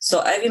 So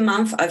every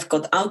month I've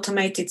got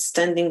automated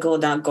standing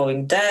order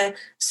going there.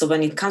 So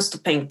when it comes to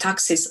paying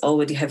taxes, I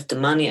already have the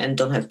money and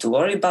don't have to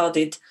worry about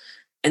it.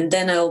 And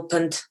then I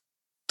opened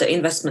the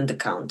investment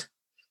account.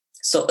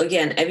 So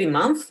again, every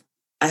month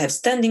I have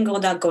standing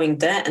order going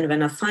there. And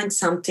when I find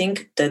something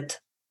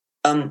that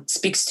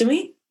speaks to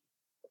me,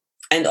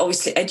 and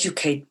obviously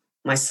educate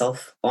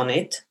myself on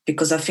it,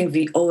 because I think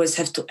we always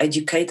have to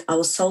educate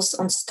ourselves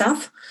on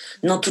stuff,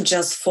 not to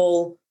just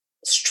fall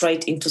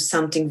straight into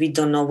something we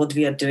don't know what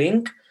we are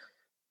doing.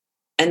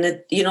 And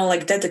that,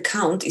 like that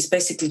account is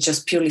basically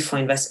just purely for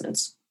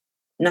investments,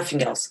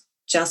 nothing else,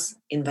 just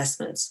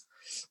investments.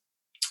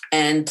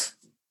 And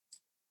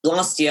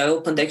last year I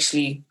opened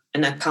actually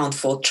an account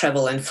for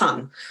travel and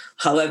fun.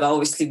 However,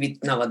 obviously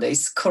with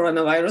nowadays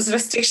coronavirus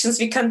restrictions,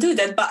 we can't do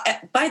that.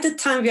 But by the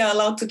time we are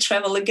allowed to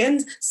travel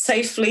again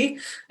safely,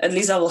 at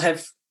least I will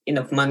have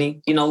enough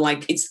money.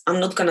 I'm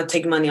not going to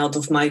take money out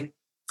of my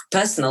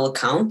personal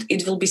account.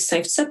 It will be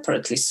saved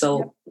separately.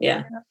 So,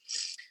 yeah.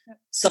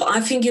 So I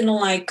think,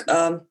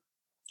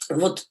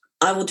 what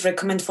I would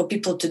recommend for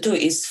people to do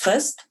is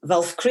first,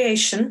 wealth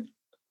creation.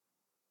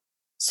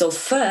 So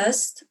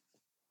first,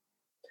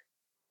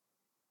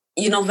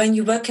 when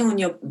you're working on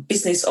your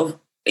business or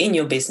in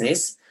your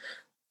business,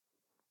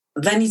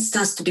 when it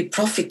starts to be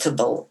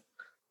profitable,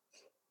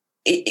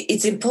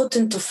 it's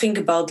important to think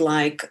about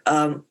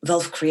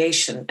wealth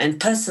creation and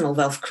personal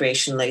wealth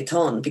creation later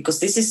on, because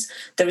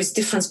there is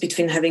difference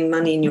between having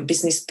money in your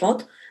business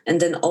pot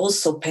and then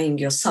also paying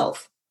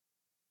yourself.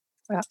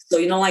 Yeah. So,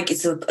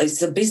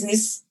 it's a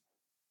business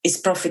is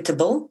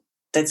profitable.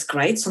 That's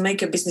great. So make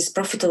your business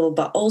profitable,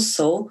 but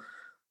also,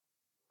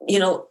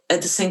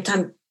 at the same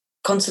time,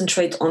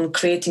 concentrate on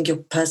creating your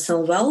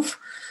personal wealth.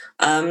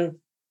 And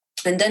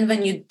then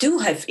when you do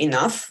have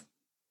enough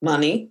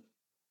money,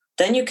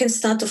 then you can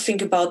start to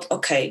think about,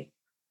 okay,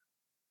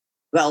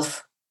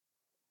 wealth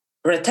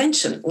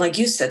retention. Like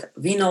you said,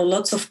 we know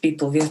lots of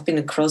people, we have been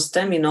across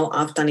them,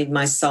 I've done it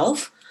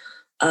myself,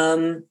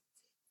 where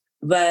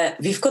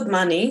we've got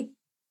money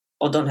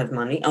or don't have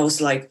money. I was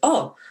like,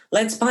 oh,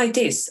 let's buy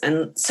this.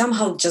 And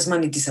somehow just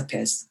money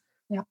disappears.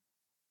 Yeah.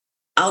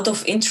 Out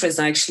of interest,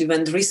 I actually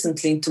went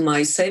recently into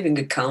my saving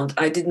account.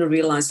 I didn't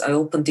realize I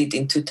opened it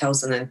in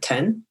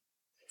 2010.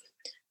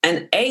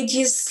 And 8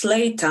 years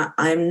later,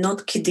 I'm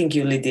not kidding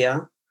you,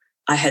 Lydia,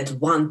 I had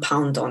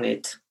 £1 on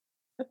it.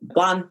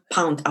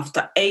 £1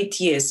 after 8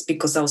 years,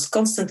 because I was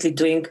constantly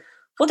doing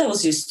what I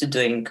was used to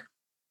doing.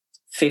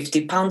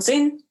 £50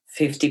 in,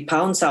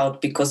 £50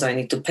 out, because I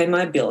need to pay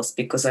my bills,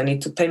 because I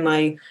need to pay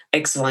my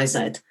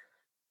XYZ.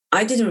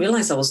 I didn't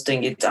realize I was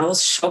doing it. I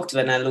was shocked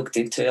when I looked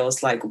into it. I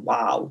was like,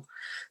 wow.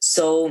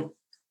 So,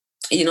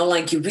 you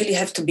really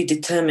have to be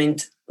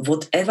determined,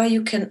 whatever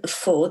you can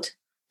afford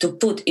to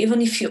put,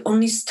 even if you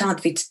only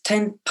start with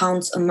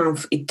 £10 a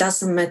month, it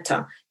doesn't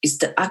matter. It's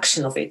the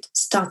action of it.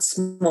 Start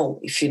small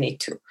if you need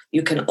to.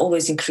 You can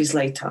always increase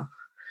later.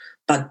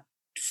 But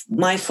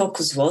my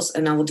focus was,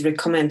 and I would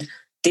recommend,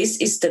 this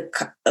is the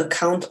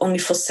account only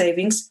for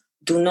savings.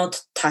 Do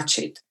not touch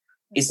it.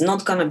 It's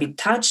not going to be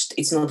touched.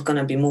 It's not going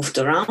to be moved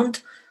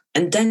around.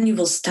 And then you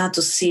will start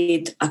to see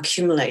it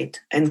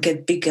accumulate and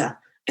get bigger.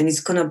 And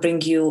it's going to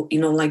bring you,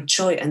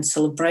 joy and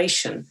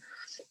celebration.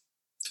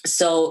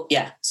 So,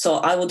 yeah. So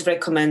I would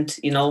recommend,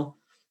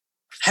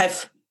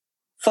 have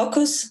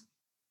focus,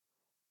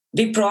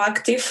 be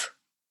proactive,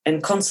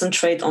 and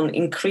concentrate on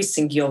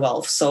increasing your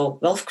wealth. So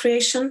wealth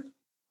creation,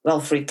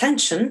 wealth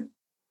retention,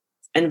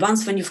 and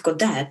once when you've got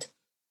that,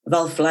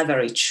 wealth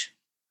leverage.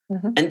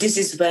 Mm-hmm. And this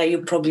is where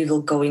you probably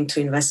will go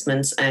into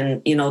investments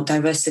and,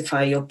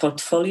 diversify your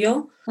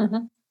portfolio.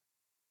 Mm-hmm.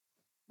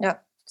 Yeah,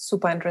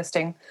 super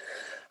interesting.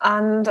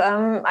 And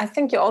I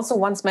think you also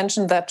once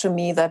mentioned that to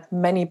me, that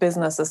many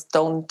businesses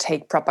don't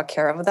take proper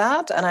care of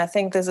that. And I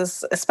think this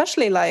is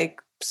especially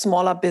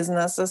smaller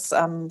businesses,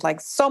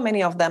 so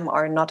many of them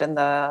are not in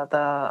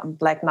the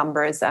black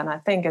numbers. And I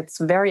think it's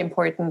very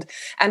important.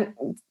 And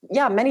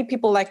yeah, many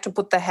people like to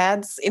put their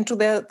heads into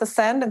the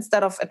sand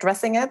instead of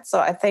addressing it. So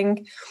I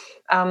think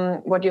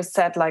what you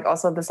said,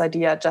 also this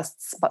idea,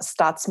 just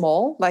start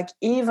small,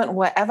 even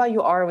wherever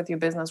you are with your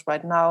business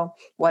right now,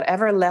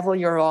 whatever level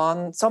you're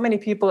on. So many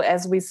people,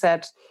 as we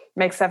said,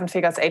 make 7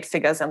 figures, 8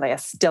 figures, and they are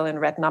still in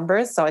red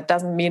numbers. So it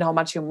doesn't mean how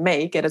much you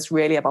make. It is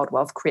really about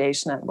wealth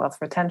creation and wealth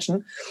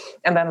retention.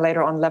 And then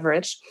later on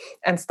leverage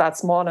and start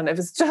small. And if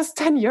it's just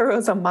 10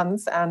 euros a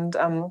month, and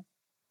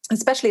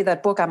especially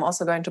that book, I'm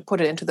also going to put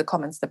it into the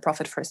comments, the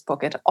Profit First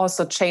book. It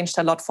also changed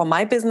a lot for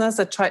my business.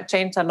 It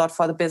changed a lot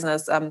for the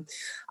business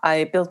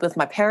I built with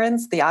my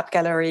parents, the art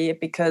gallery,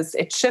 because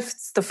it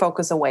shifts the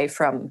focus away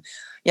from,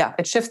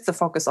 it shifts the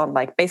focus on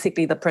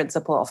basically the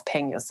principle of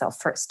paying yourself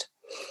first.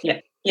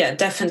 Yeah,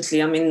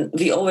 definitely. I mean,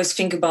 we always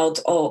think about,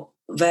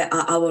 where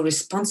are our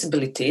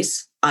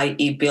responsibilities,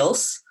 i.e.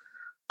 bills,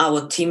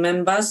 our team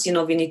members,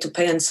 we need to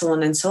pay and so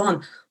on and so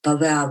on. But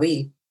where are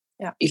we?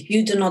 Yeah. If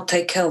you do not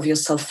take care of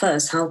yourself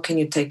first, how can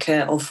you take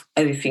care of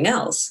everything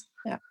else?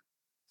 Yeah.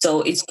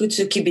 So it's good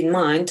to keep in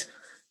mind,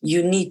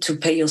 you need to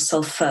pay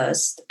yourself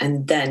first,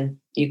 and then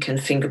you can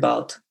think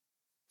about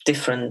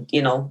different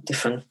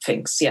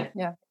things. Yeah.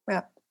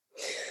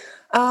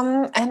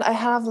 And I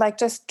have like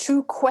just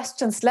 2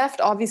 questions left.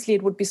 Obviously,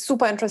 it would be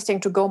super interesting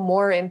to go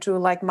more into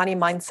like money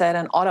mindset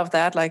and all of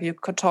that. Like you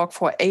could talk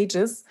for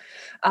ages.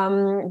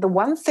 The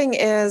one thing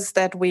is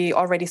that we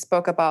already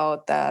spoke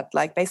about that,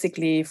 like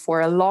basically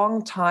for a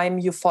long time,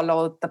 you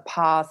followed the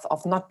path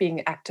of not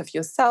being active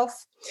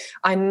yourself.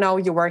 I know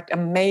you worked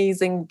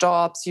amazing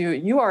jobs.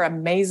 You are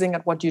amazing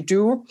at what you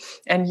do.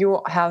 And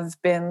you have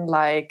been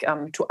like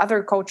to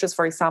other coaches,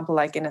 for example,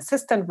 like in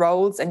assistant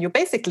roles, and you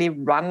basically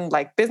run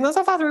like business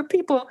of other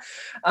people.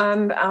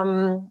 And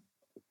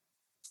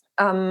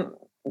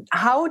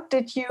how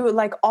did you,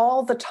 like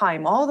all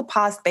the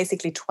past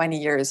basically 20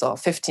 years or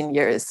 15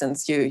 years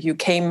since you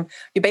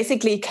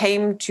basically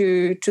came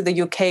to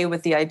the UK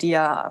with the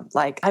idea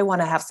like, I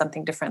want to have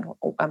something different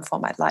for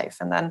my life.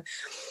 And then,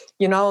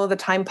 the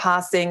time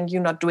passing,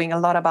 you're not doing a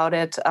lot about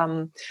it.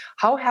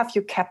 How have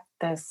you kept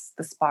the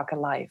spark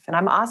alive? And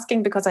I'm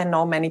asking because I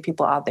know many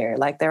people out there,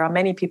 like there are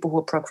many people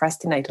who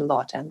procrastinate a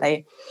lot, and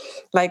they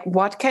like,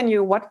 what can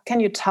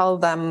you tell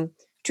them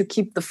to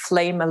keep the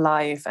flame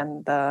alive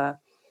and the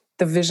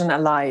vision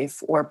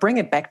alive, or bring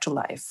it back to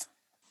life?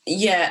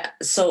 Yeah,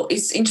 so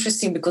it's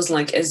interesting because,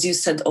 like, as you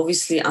said,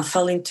 obviously I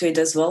fell into it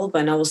as well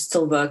when I was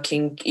still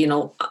working.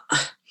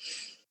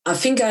 I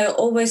think I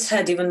always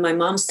had, even my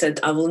mom said,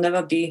 I will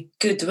never be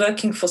good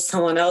working for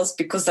someone else,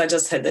 because I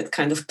just had that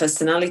kind of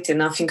personality.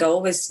 And I think I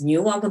always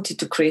knew I wanted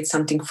to create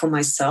something for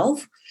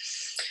myself.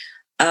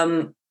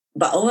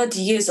 But over the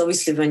years,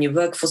 obviously, when you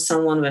work for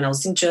someone, when I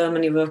was in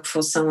Germany, worked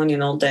for someone,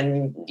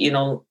 then,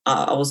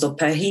 I was au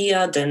pair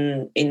here,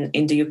 then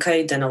in the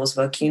UK, then I was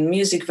working in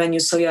music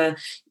venues. So yeah,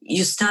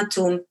 you start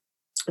to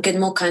get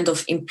more kind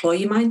of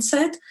employee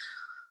mindset.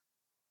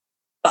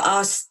 But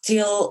I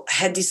still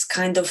had this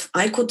kind of,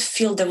 I could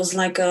feel there was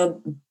like a,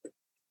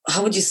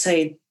 how would you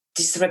say,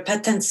 this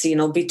repetency,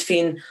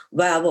 between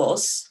where I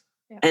was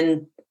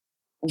and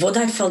what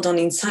I felt on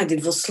inside.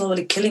 It was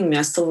slowly killing me.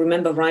 I still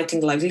remember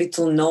writing like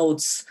little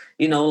notes,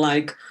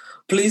 like,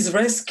 please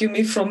rescue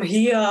me from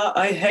here.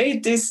 I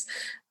hate this.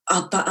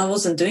 But I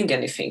wasn't doing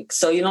anything.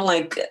 So,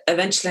 like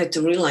eventually I had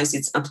to realize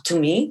it's up to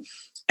me.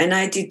 And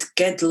I did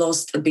get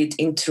lost a bit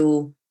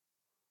into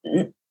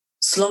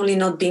slowly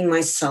not being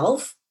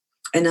myself.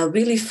 And I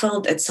really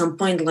felt at some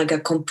point like I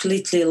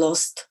completely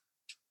lost,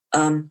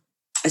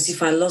 as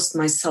if I lost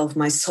myself,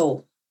 my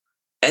soul.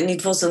 And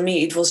it wasn't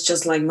me. It was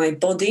just like my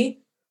body,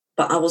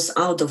 but I was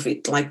out of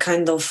it. Like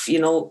kind of,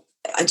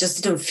 I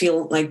just didn't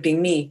feel like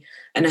being me.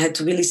 And I had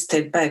to really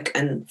step back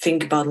and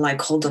think about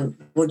like, hold on,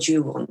 what do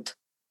you want?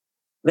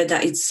 Whether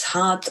it's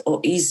hard or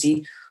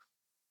easy,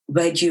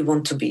 where do you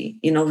want to be?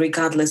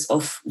 Regardless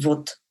of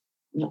what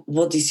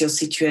is your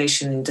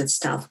situation in that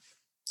stuff.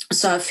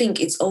 So I think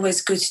it's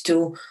always good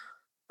to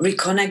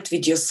reconnect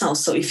with yourself.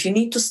 So if you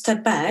need to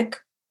step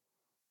back,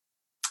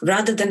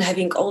 rather than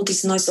having all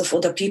this noise of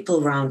other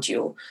people around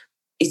you,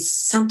 it's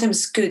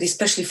sometimes good,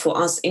 especially for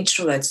us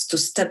introverts, to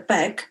step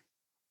back,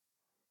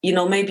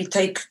 maybe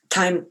take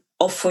time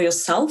off for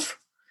yourself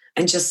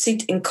and just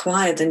sit in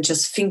quiet and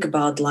just think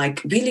about,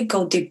 like, really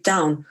go deep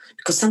down.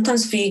 Because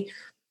sometimes we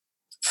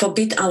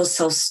forbid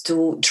ourselves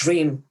to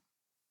dream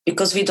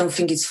because we don't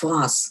think it's for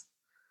us.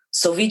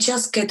 So we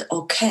just get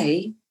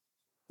okay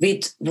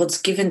with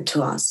what's given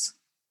to us.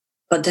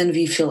 But then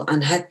we feel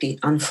unhappy,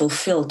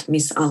 unfulfilled,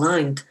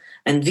 misaligned,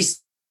 and we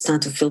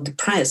start to feel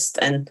depressed.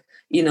 And,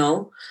 you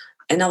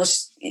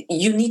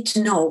need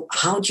to know,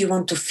 how do you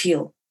want to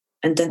feel?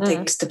 And then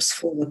take steps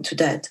forward to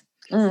that.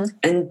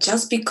 And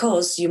just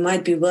because you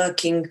might be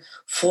working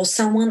for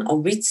someone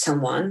or with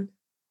someone,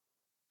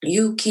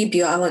 you keep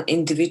your own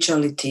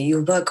individuality,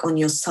 you work on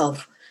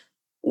yourself.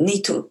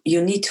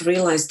 You need to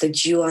realize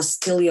that you are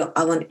still your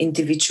own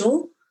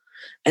individual.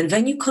 And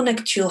when you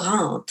connect to your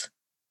heart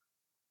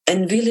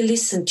and really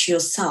listen to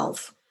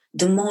yourself,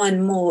 the more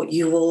and more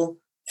you will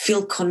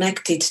feel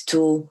connected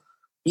to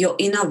your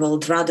inner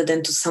world rather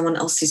than to someone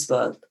else's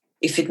world,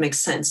 if it makes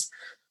sense.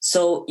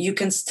 So you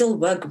can still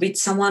work with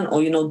someone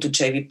or, do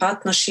JV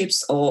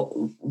partnerships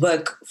or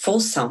work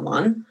for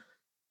someone,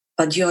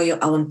 but you're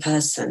your own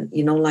person,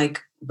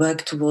 like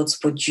work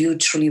towards what you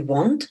truly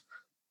want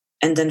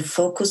and then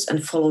focus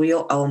and follow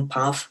your own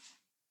path,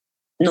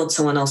 not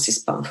someone else's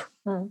path.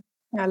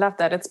 I love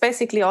that. It's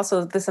basically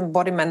also this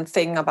embodiment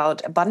thing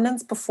about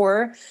abundance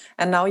before,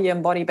 and now you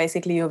embody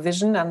basically your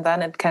vision, and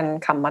then it can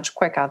come much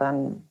quicker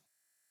than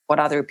what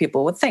other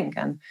people would think,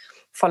 and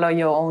follow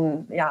your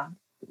own,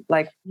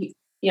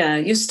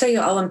 you stay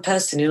your own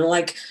person,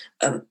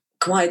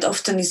 quite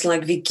often it's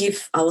like we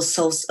give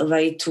ourselves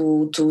away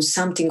to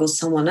something or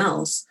someone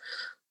else.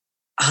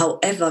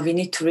 However, we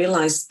need to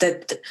realize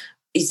that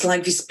it's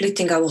like we're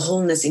splitting our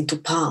wholeness into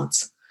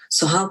parts.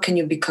 So how can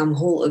you become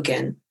whole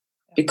again?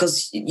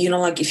 Because,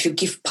 if you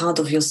give part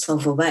of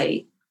yourself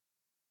away,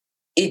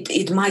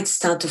 it might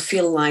start to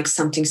feel like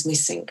something's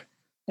missing.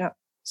 Yeah.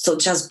 So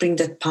just bring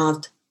that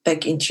part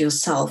back into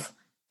yourself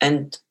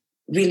and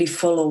really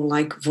follow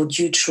like what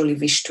you truly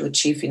wish to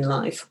achieve in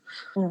life.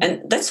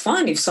 And that's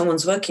fine if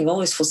someone's working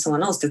always for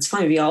someone else. That's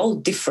fine. We are all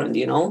different,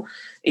 you know.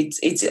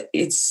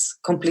 It's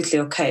completely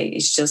okay.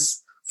 It's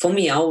just, for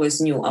me, I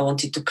always knew I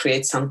wanted to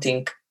create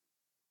something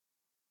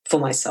for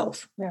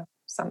myself. Yeah,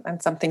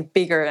 something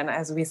bigger, and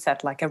as we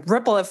said, like a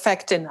ripple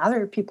effect in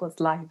other people's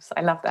lives.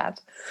 I love that.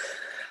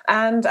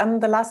 And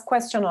the last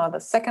question, or the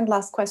second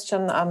last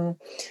question,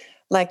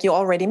 like you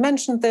already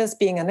mentioned this,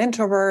 being an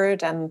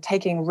introvert and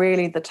taking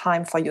really the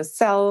time for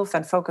yourself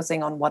and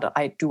focusing on what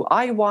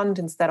I want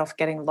instead of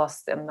getting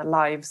lost in the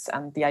lives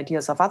and the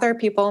ideas of other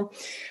people.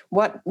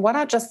 What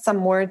are just some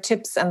more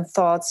tips and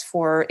thoughts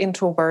for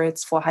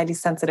introverts, for highly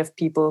sensitive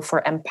people,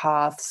 for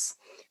empaths,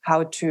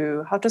 how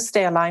to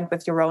stay aligned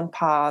with your own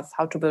path,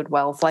 how to build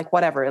wealth, like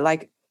whatever?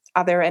 Like,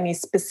 are there any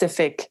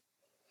specific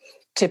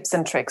tips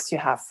and tricks you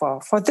have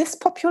for this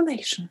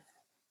population?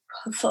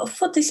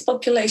 For this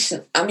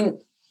population, I mean,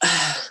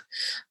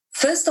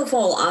 first of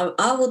all,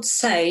 I would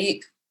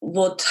say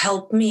what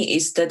helped me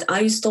is that I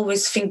used to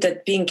always think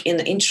that being an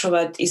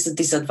introvert is a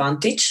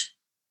disadvantage.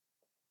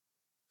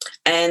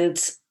 And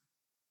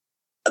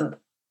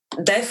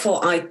therefore,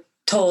 I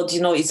thought,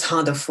 it's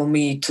harder for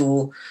me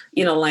to,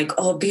 like,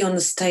 be on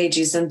the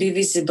stages and be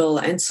visible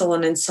and so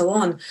on and so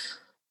on.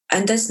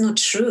 And that's not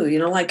true,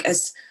 like,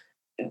 as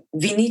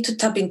we need to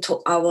tap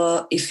into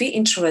if we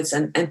introverts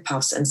and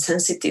empaths and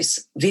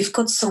sensitives, we've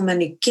got so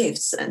many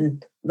gifts.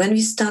 And when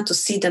we start to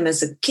see them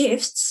as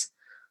gifts,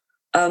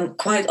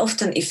 quite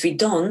often if we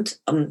don't,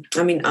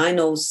 I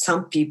know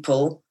some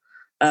people,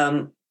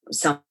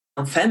 some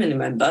family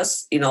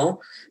members,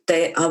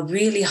 they are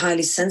really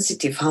highly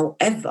sensitive.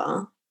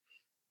 However,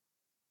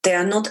 they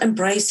are not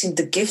embracing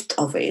the gift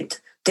of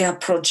it. They are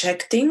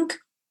projecting,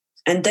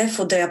 and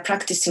therefore they are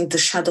practicing the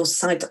shadow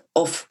side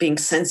of being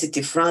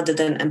sensitive rather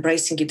than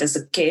embracing it as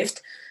a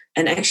gift,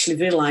 and actually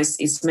realize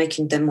it's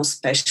making them more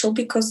special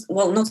because,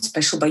 well, not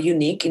special, but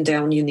unique in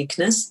their own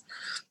uniqueness.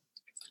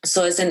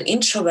 So as an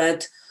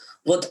introvert,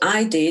 what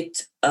I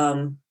did,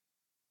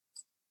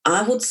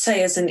 I would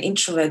say as an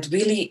introvert,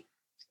 really,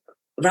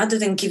 rather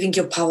than giving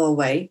your power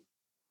away,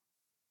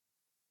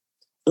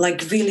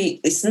 like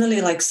really, it's nearly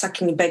like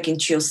sucking back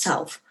into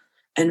yourself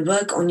and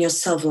work on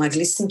yourself, like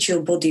listen to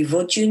your body,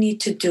 what you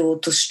need to do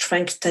to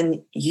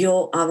strengthen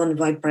your own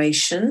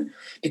vibration.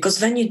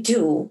 Because when you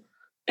do,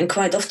 and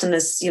quite often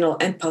as,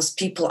 empaths,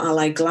 people are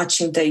like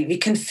latching, we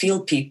can feel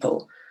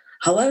people.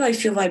 However,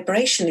 if your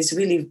vibration is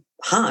really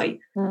high,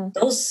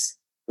 those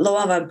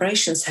lower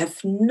vibrations have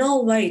no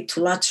way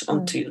to latch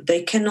onto you.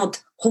 They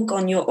cannot hook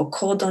on you or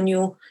cord on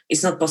you.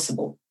 It's not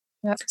possible.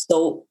 Yep.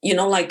 So,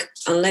 like,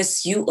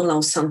 unless you allow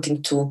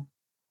something to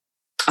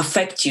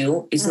affect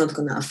you, it's not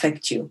going to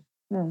affect you.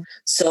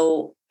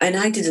 So, and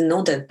I didn't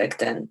know that back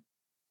then.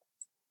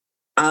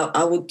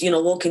 I would,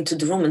 walk into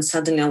the room and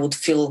suddenly I would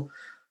feel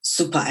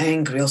super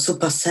angry or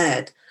super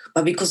sad.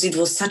 But because it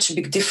was such a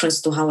big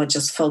difference to how I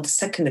just felt a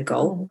second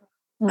ago,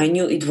 I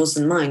knew it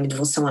wasn't mine, it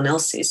was someone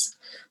else's.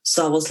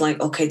 So I was like,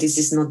 okay, this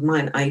is not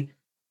mine. I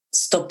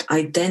stopped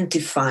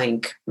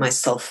identifying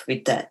myself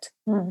with that.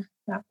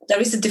 Yeah.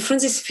 There is a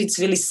difference if it's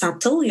really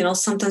subtle.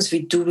 Sometimes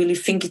we do really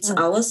think it's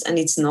ours and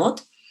it's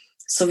not.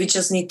 So we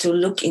just need to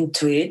look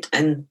into it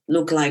and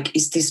look like,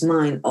 is this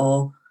mine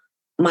or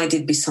might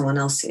it be someone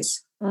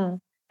else's?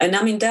 And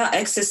there are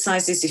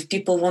exercises if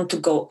people want to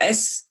go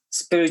as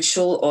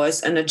spiritual or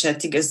as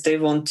energetic as they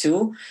want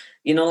to.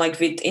 Like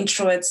with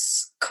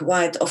introverts,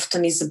 quite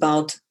often is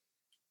about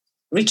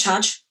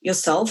recharge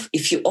yourself.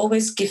 If you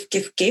always give,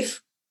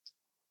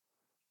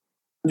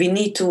 we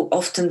need to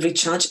often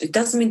recharge. It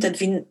doesn't mean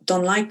that we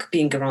don't like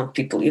being around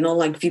people.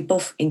 Like we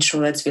both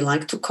introverts, we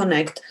like to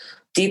connect,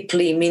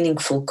 deeply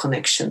meaningful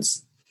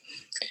connections.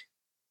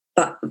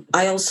 But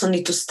I also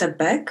need to step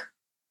back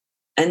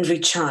and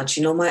recharge.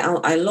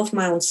 I love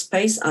my own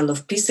space. I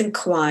love peace and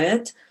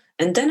quiet.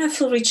 And then I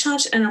feel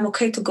recharged and I'm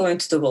okay to go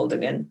into the world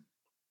again.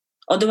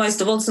 Otherwise,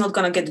 the world's not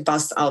going to get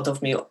buzzed out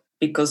of me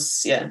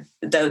because,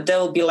 there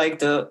will be like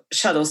the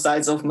shadow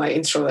sides of my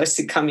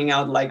introversion coming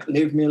out, like,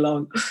 leave me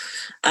alone.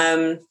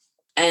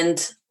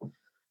 And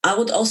I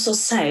would also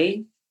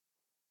say,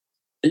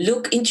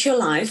 look into your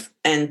life,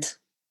 and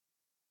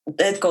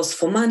that goes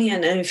for money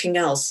and anything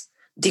else.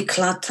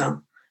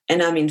 Declutter.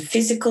 And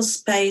physical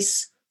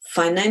space,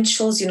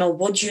 financials,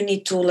 what you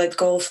need to let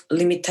go of,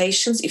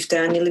 limitations, if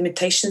there are any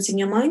limitations in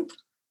your mind,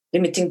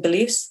 limiting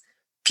beliefs,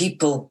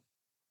 people.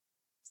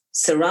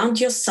 Surround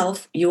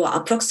yourself. You are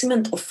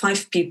approximate of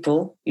 5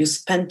 people you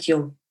spend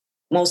your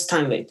most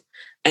time with.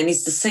 And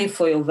it's the same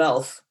for your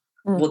wealth.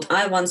 What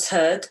I once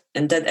heard,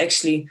 and that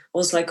actually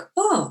was like,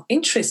 oh,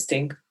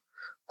 interesting.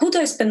 Who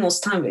do I spend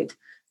most time with?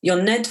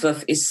 Your net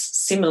worth is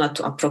similar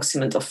to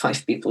approximate of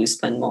 5 people you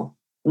spend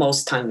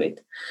most time with.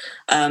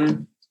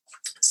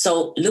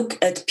 So look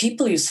at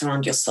people you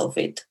surround yourself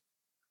with.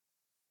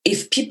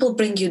 If people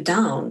bring you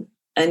down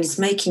and it's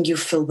making you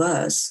feel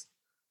worse,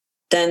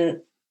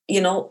 then,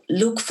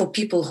 look for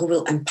people who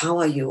will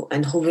empower you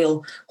and who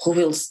will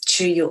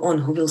cheer you on,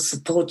 who will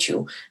support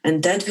you.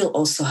 And that will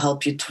also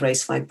help you to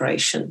raise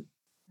vibration.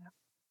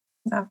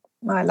 Yeah,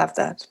 I love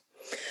that.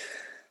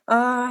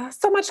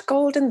 So much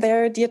gold in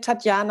there, dear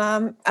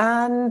Tatjana.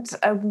 And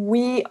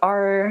we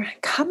are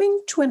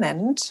coming to an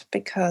end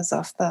because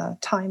of the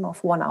time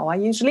of 1 hour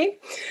usually.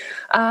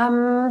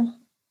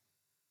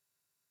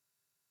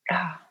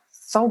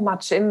 So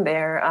much in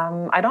there.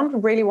 I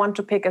don't really want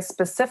to pick a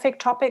specific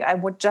topic. I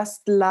would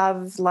just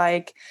love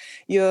like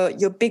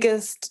your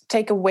biggest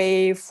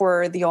takeaway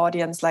for the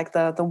audience, like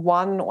the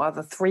one or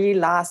the 3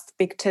 last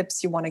big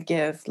tips you want to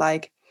give.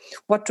 Like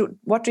what do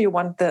you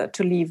want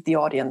to leave the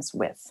audience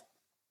with?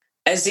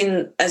 As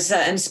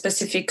a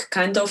specific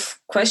kind of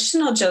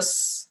question, or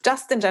just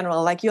in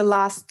general, like your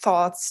last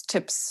thoughts,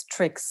 tips,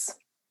 tricks?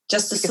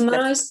 Just to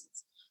summarize.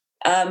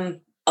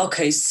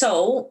 Okay,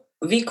 so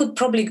we could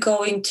probably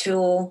go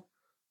into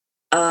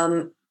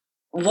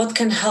what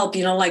can help,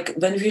 like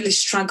when really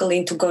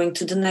struggling to going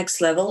to the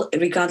next level,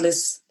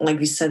 regardless, like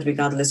we said,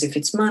 regardless if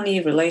it's money,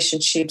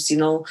 relationships,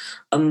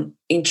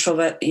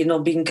 introvert,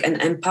 being an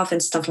empath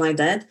and stuff like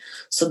that.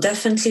 So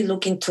definitely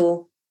look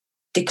into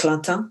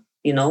declutter,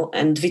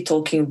 and we're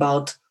talking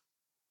about,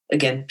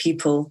 again,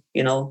 people,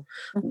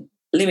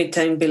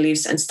 limiting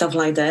beliefs and stuff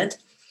like that.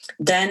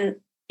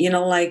 Then,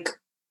 like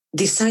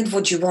decide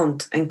what you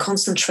want and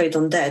concentrate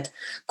on that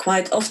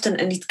quite often.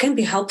 And it can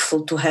be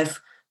helpful to have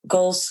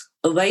goals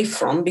away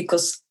from,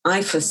 because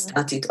I first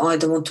started, I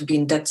don't want to be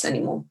in debt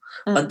anymore.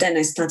 But then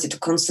I started to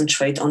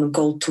concentrate on a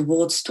goal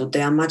towards to.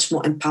 They are much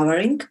more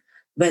empowering.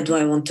 Where do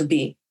I want to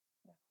be?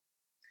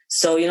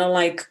 So,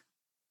 like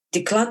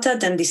declutter,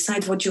 then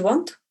decide what you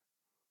want.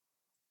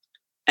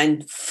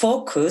 And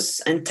focus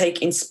and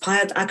take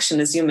inspired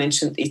action, as you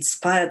mentioned,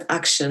 inspired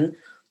action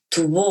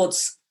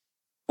towards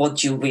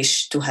what you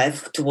wish to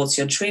have, towards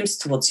your dreams,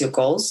 towards your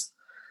goals.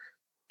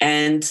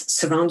 And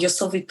surround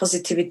yourself with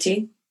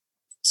positivity.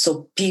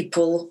 So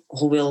people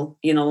who will,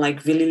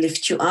 like really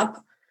lift you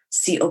up,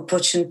 see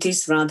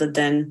opportunities rather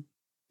than,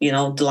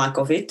 the lack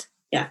of it.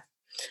 Yeah.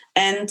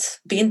 And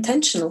be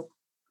intentional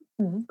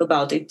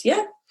about it.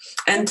 Yeah.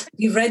 And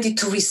be ready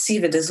to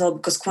receive it as well,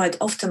 because quite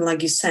often,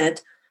 like you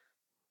said,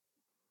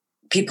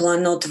 people are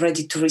not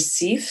ready to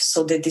receive,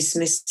 so they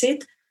dismiss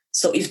it.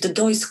 So if the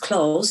door is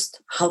closed,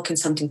 how can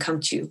something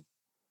come to you?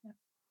 Yeah.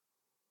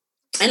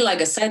 And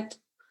like I said,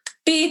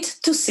 be it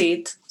to see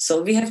it.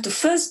 So we have to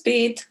first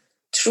be it,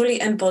 truly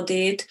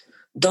embody it,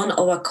 don't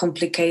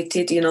overcomplicate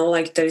it,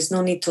 like there is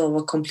no need to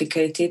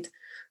overcomplicate it.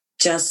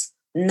 Just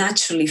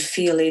naturally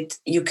feel it.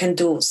 You can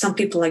do, some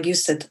people, like you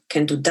said,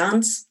 can do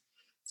dance.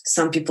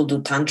 Some people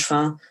do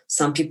tantra.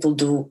 Some people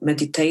do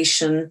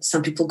meditation.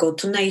 Some people go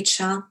to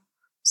nature.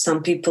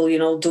 Some people,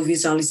 do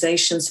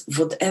visualizations.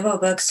 Whatever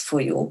works for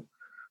you,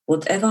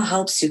 whatever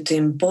helps you to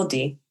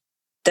embody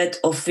that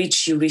of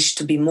which you wish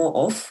to be more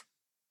of,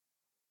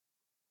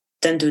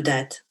 then do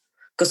that.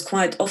 Because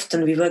quite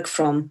often we work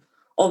from,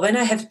 when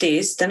I have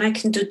this, then I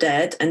can do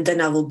that, and then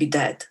I will be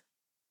that.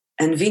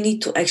 And we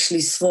need to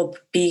actually swap,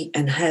 be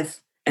and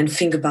have, and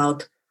think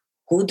about,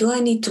 who do I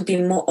need to be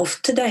more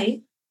of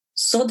today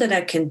so that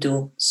I can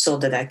do, so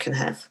that I can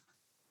have.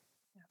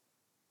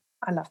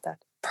 I love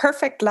that.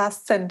 Perfect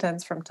last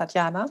sentence from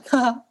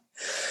Tatjana.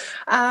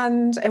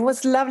 And it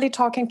was lovely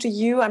talking to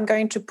you. I'm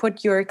going to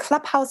put your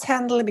Clubhouse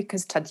handle,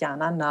 because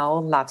Tatjana now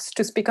loves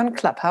to speak on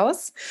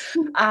Clubhouse,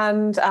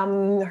 and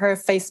her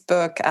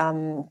Facebook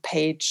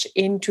page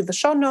into the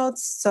show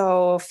notes.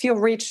 So feel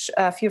free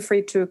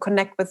to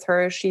connect with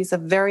her. She's a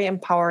very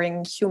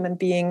empowering human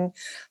being.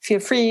 Feel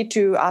free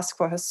to ask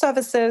for her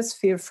services.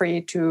 Feel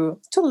free to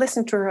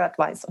listen to her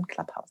advice on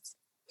Clubhouse.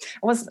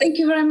 Thank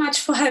you very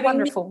much for having me.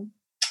 Wonderful.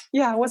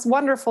 Yeah, it was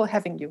wonderful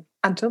having you.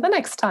 Until the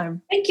next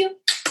time. Thank you.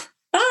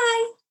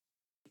 Bye.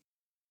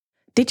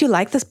 Did you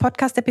like this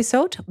podcast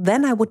episode?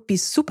 Then I would be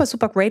super,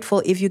 super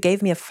grateful if you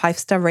gave me a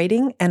 5-star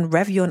rating and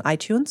review on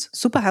iTunes.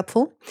 Super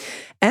helpful.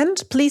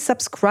 And please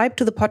subscribe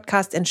to the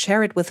podcast and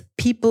share it with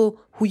people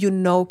who you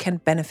know can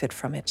benefit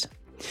from it.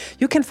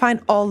 You can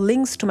find all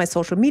links to my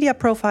social media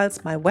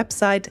profiles, my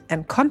website,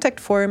 and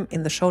contact form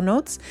in the show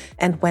notes.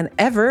 And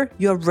whenever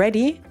you're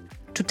ready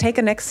to take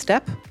a next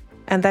step,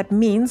 and that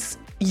means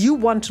you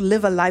want to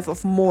live a life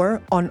of more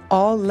on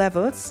all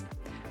levels,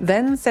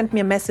 then send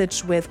me a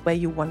message with where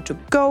you want to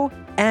go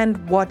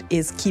and what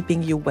is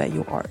keeping you where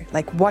you are,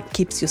 like what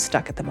keeps you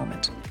stuck at the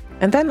moment.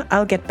 And then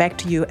I'll get back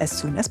to you as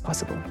soon as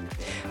possible.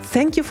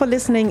 Thank you for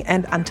listening,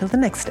 and until the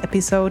next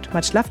episode,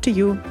 much love to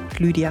you,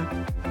 Lydia.